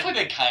thought they Hopefully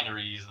had... they kind of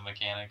reuse the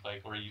mechanic,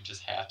 like, where you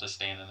just have to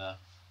stand in a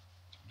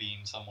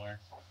beam somewhere.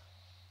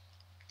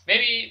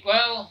 Maybe,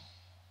 well...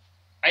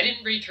 I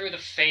didn't read through the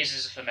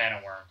phases of the Mana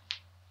Worm.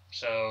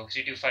 So, because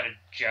you do fight a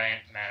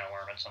giant Mana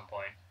Worm at some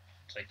point.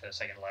 It's like the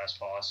second to last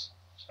boss.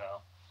 So,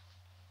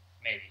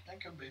 maybe.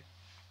 That could be.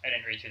 I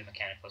didn't read through the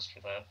mechanic list for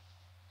that.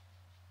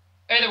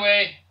 Either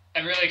way,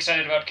 I'm really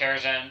excited about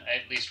Karazhan.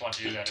 I at least want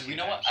to do that. Do we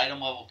know what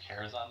item level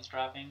Karazhan's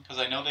dropping? Because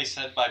I know they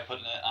said by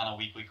putting it on a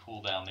weekly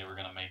cooldown, they were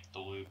going to make the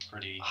loot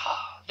pretty...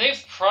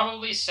 They've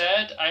probably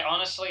said. I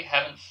honestly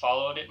haven't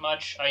followed it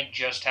much. I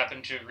just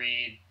happened to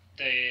read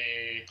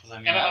the... Because I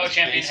mean, I MMO was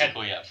Champion had...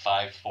 basically at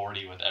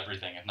 540 with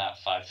everything, if not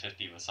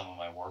 550 with some of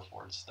my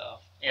Warforged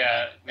stuff.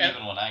 Yeah.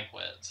 Even when I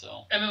quit,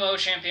 so... MMO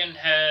Champion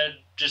had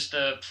just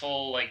the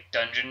full, like,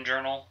 dungeon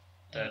journal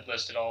that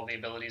listed all the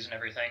abilities and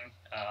everything.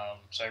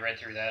 So I read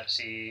through that to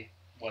see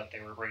what they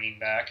were bringing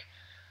back.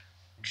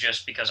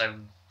 Just because I've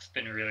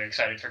been really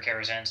excited for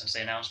Karazhan since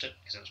they announced it,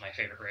 because it was my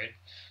favorite raid,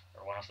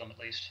 or one of them at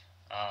least.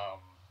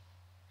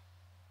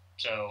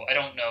 So I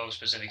don't know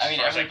specifics. I mean, as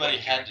far as, everybody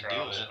like, had to what do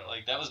gear it. drops, but-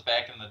 Like, that was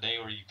back in the day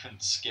where you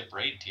couldn't skip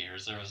raid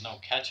tiers. There was no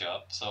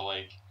catch-up, so,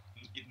 like,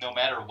 no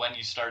matter when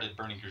you started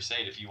Burning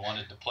Crusade, if you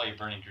wanted to play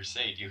Burning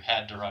Crusade, you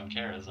had to run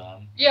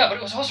Karazhan. Yeah, but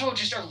it was also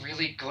just a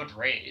really good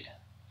raid.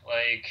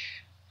 Like,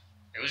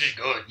 it was just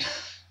good.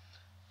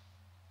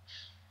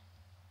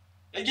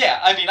 Yeah,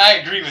 I mean, I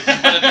agree with you,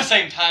 but at the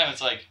same time,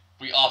 it's like,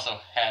 we also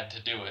had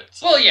to do it.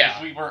 So Well, yeah.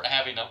 If we weren't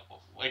having a...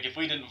 Like, if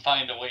we didn't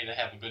find a way to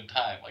have a good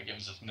time, like, it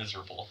was just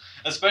miserable.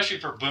 Especially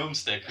for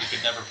Boomstick, who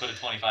could never put a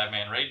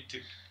 25-man raid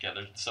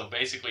together. So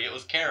basically, it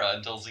was Kara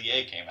until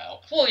ZA came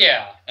out. Well,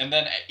 yeah. And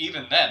then,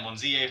 even then, when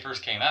ZA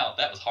first came out,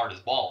 that was hard as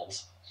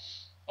balls.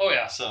 Oh,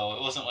 yeah. So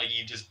it wasn't like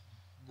you just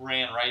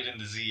ran right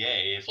into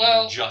ZA if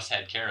Well, you just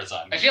had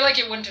Karazhan. I feel like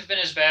it wouldn't have been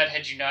as bad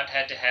had you not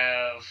had to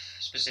have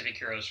specific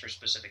heroes for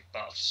specific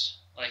buffs.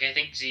 Like, I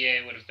think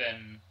ZA would have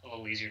been a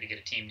little easier to get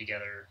a team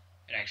together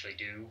and actually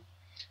do.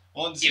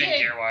 Well, and even ZA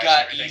gear-wise got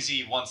and everything.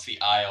 easy once the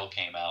Isle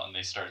came out and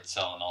they started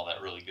selling all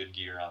that really good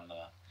gear on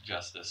the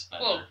justice.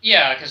 Well,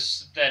 yeah,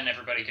 because then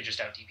everybody could just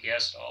out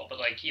DPS it all. But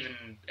like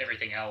even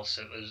everything else,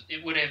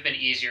 it would have been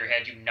easier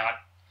had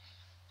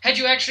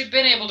you actually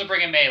been able to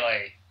bring a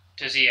melee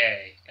to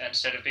ZA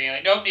instead of being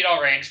like, nope, need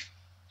all ranged.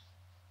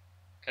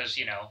 Because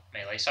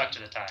melee sucked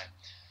at the time.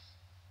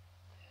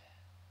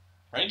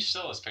 Ranged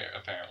still is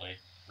apparently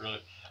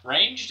really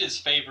ranged is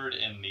favored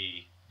in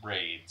the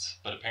raids,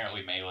 but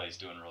apparently melee is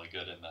doing really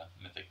good in the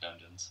mythic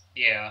dungeons.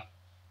 Yeah.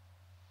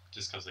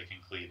 Just because they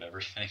can cleave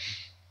everything.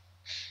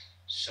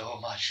 So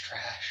much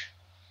trash.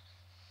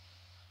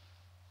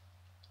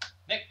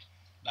 Nick,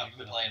 I've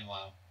been playing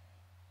WoW.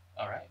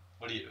 All right.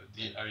 What are you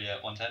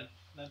at 110?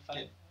 Then fine.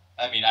 Yeah.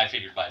 I mean, I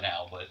figured by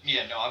now, but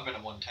Yeah, no, I've been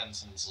at 110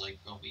 since like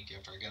a week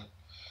after I got it.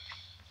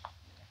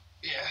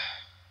 Yeah.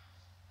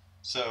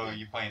 So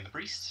you playing the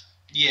priest?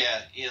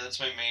 Yeah, that's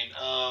my main.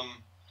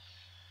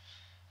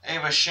 I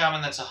have a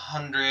shaman that's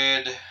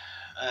 100,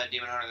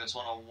 demon hunter that's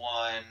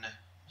 101,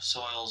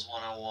 soils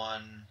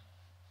 101.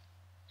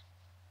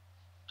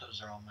 Those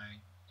are all my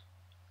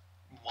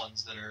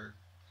ones that are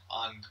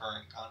on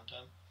current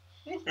content.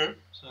 Okay.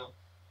 So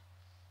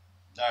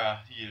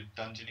You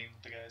dungeoning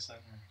with the guys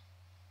then?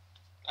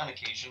 on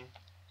occasion,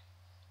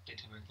 they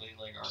typically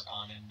like are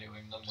on and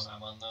doing them when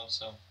I'm on those.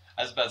 So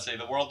I was about to say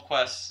the world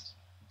quest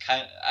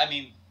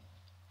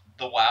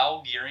the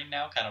WoW gearing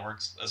now kind of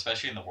works,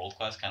 especially in the world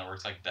quest, kind of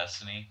works like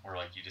Destiny, where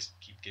like you just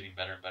keep getting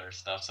better and better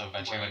stuff. So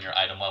eventually, when your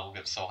item level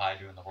gets so high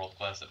doing the world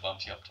quest, it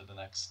bumps you up to the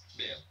next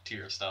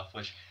tier of stuff,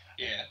 which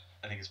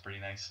I think is pretty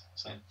nice.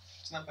 So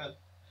it's not bad.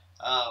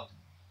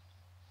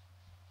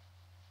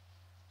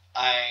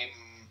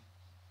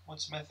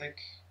 What's mythic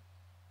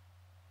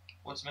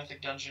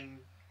dungeon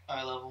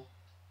eye level?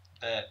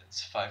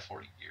 That's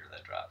 540 gear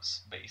that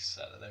drops base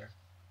out of there.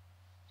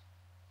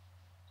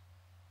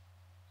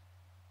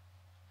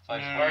 Or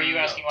are you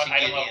asking what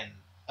item level?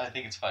 I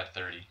think it's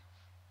 530 to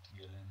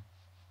get in.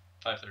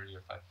 530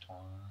 or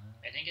 520.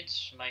 I think it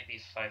might be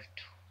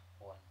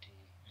 520.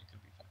 It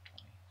could be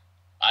 520.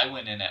 I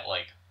went in at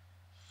like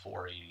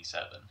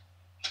 487.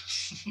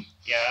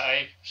 Yeah,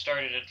 I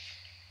started at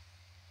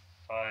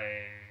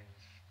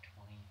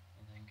 520, I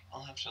think.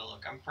 I'll have to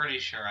look. I'm pretty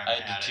sure I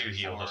had to 2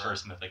 heal the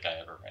first mythic I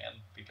ever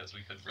ran because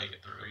we couldn't make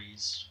it through.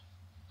 Priest.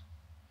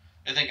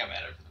 I think I'm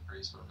at it for the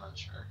priest, but I'm not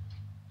sure.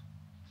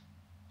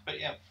 But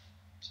yeah,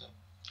 so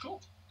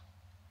cool.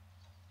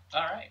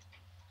 All right.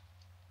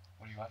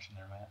 What are you watching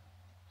there, Matt?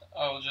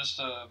 Oh,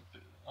 just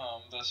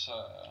this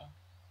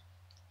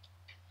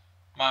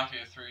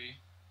Mafia 3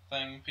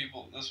 thing.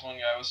 This one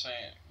guy was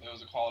saying there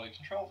was a quality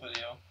control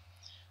video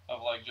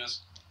of like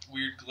just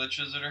weird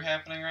glitches that are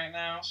happening right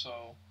now.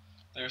 So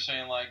they're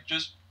saying like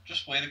just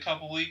wait a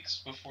couple weeks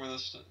before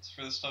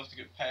for this stuff to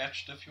get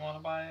patched if you want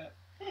to buy it.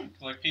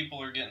 Like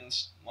people are getting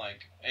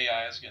like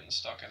AI is getting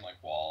stuck in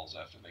like walls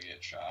after they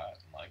get shot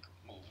and like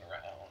moves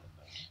around.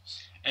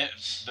 I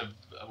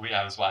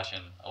was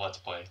watching a Let's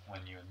Play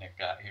when you and Nick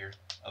got here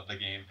of the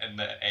game, and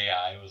the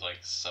AI was like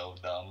so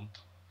dumb.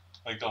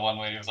 Like the one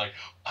lady was like,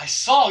 "I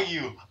saw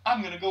you.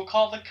 I'm gonna go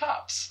call the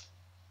cops,"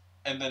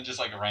 and then just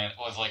like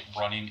was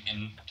running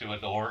into a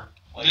door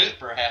like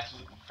for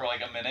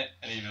like a minute,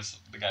 and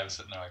the guy was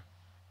sitting there like,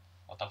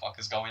 what the fuck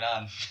is going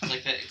on?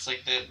 It's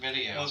like that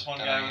video this one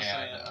guy was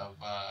saying of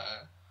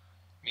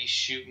me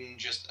shooting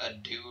just a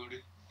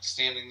dude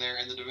standing there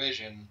in the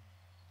division.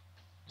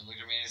 He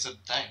looked at me and he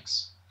said,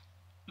 "Thanks."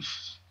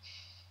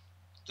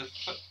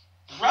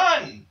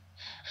 Run!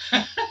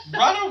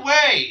 Run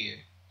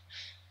away!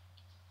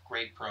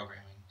 Great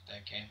programming,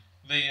 that game.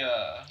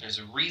 There's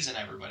a reason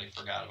everybody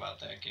forgot about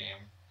that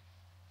game.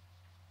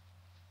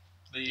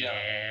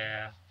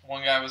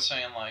 One guy was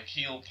saying like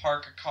he'll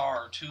park a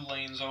car 2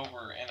 lanes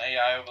over and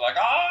AI will be like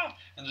ah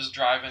and just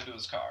drive into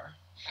his car.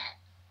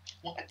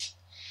 What?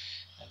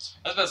 I was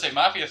about to say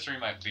Mafia 3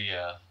 might be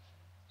a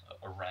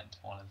rent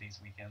one of these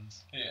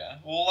weekends. Yeah.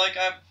 Well, like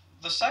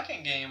the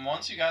second game,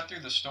 once you got through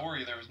the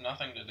story, there was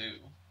nothing to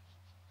do.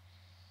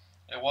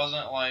 It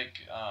wasn't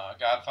like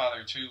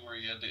Godfather 2 where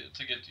you had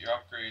to get your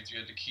upgrades, you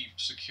had to keep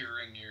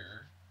securing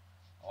your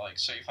like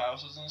safe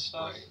houses and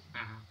stuff. Right.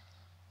 Mm-hmm.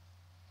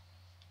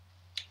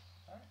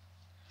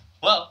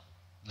 Well,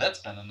 that's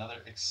been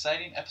another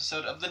exciting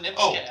episode of the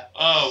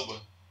NIBScast.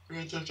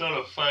 Grand Theft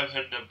Auto 5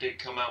 had an update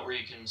come out where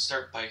you can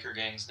start biker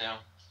gangs now.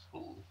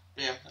 Ooh,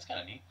 yeah, that's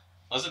kind of neat.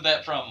 Wasn't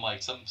that from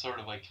like some sort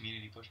of like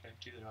community pushback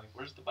too? They're like,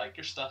 "Where's the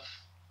biker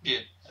stuff?"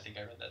 Yeah, I think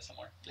I read that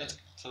somewhere. Yeah.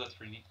 So that's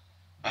pretty neat.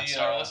 The,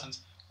 Rockstar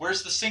listens.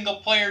 Where's the single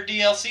player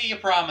DLC you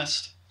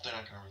promised? they're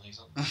not gonna release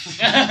them.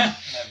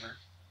 Never.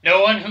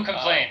 No one who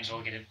complains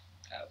will get it.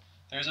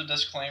 There's a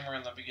disclaimer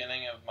in the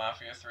beginning of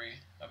Mafia 3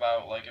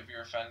 about like if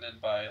you're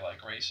offended by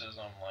like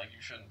racism, like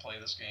you shouldn't play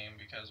this game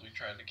because we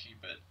tried to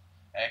keep it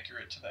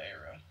accurate to the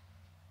era.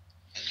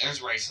 And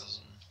there's racism.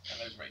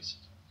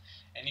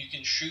 And you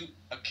can shoot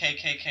a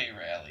KKK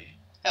rally.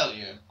 Hell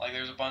yeah. Like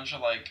there's a bunch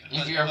of like...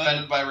 If you're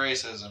offended by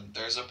racism,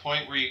 there's a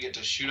point where you get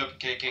to shoot up a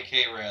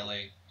KKK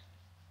rally.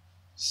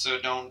 So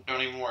don't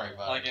even worry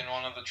about it. Like in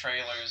one of the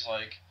trailers,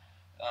 like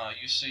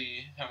you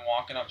see him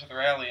walking up to the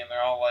rally and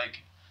they're all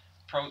like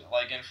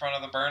like in front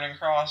of the burning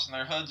cross in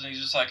their hoods, and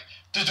he's just like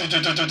just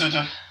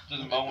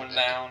mowing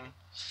down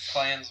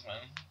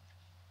Klansmen.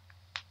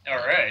 All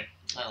right.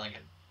 I like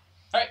it.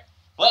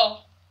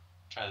 Well,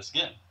 try this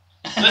again.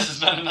 This has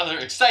been another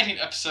exciting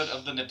episode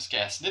of the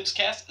NIBScast.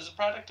 NIBScast is a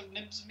product of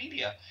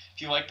NIBSmedia.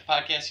 If you like the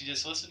podcast you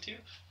just listened to,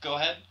 go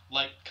ahead,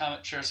 like,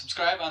 comment, share,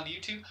 subscribe on the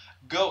YouTube.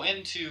 Go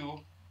into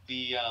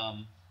the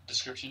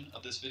description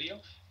of this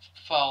video.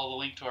 Follow the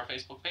link to our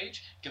Facebook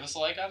page. Give us a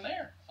like on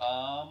there.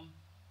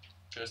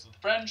 Share us with a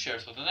friend. Share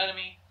us with an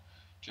enemy.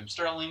 Jim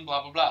Sterling,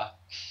 blah, blah, blah.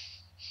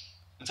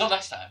 Until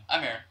next time,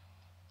 I'm Aaron.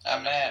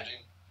 I'm Matt.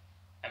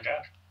 I'm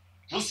Josh.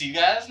 We'll see you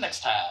guys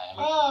next time.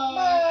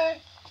 Bye.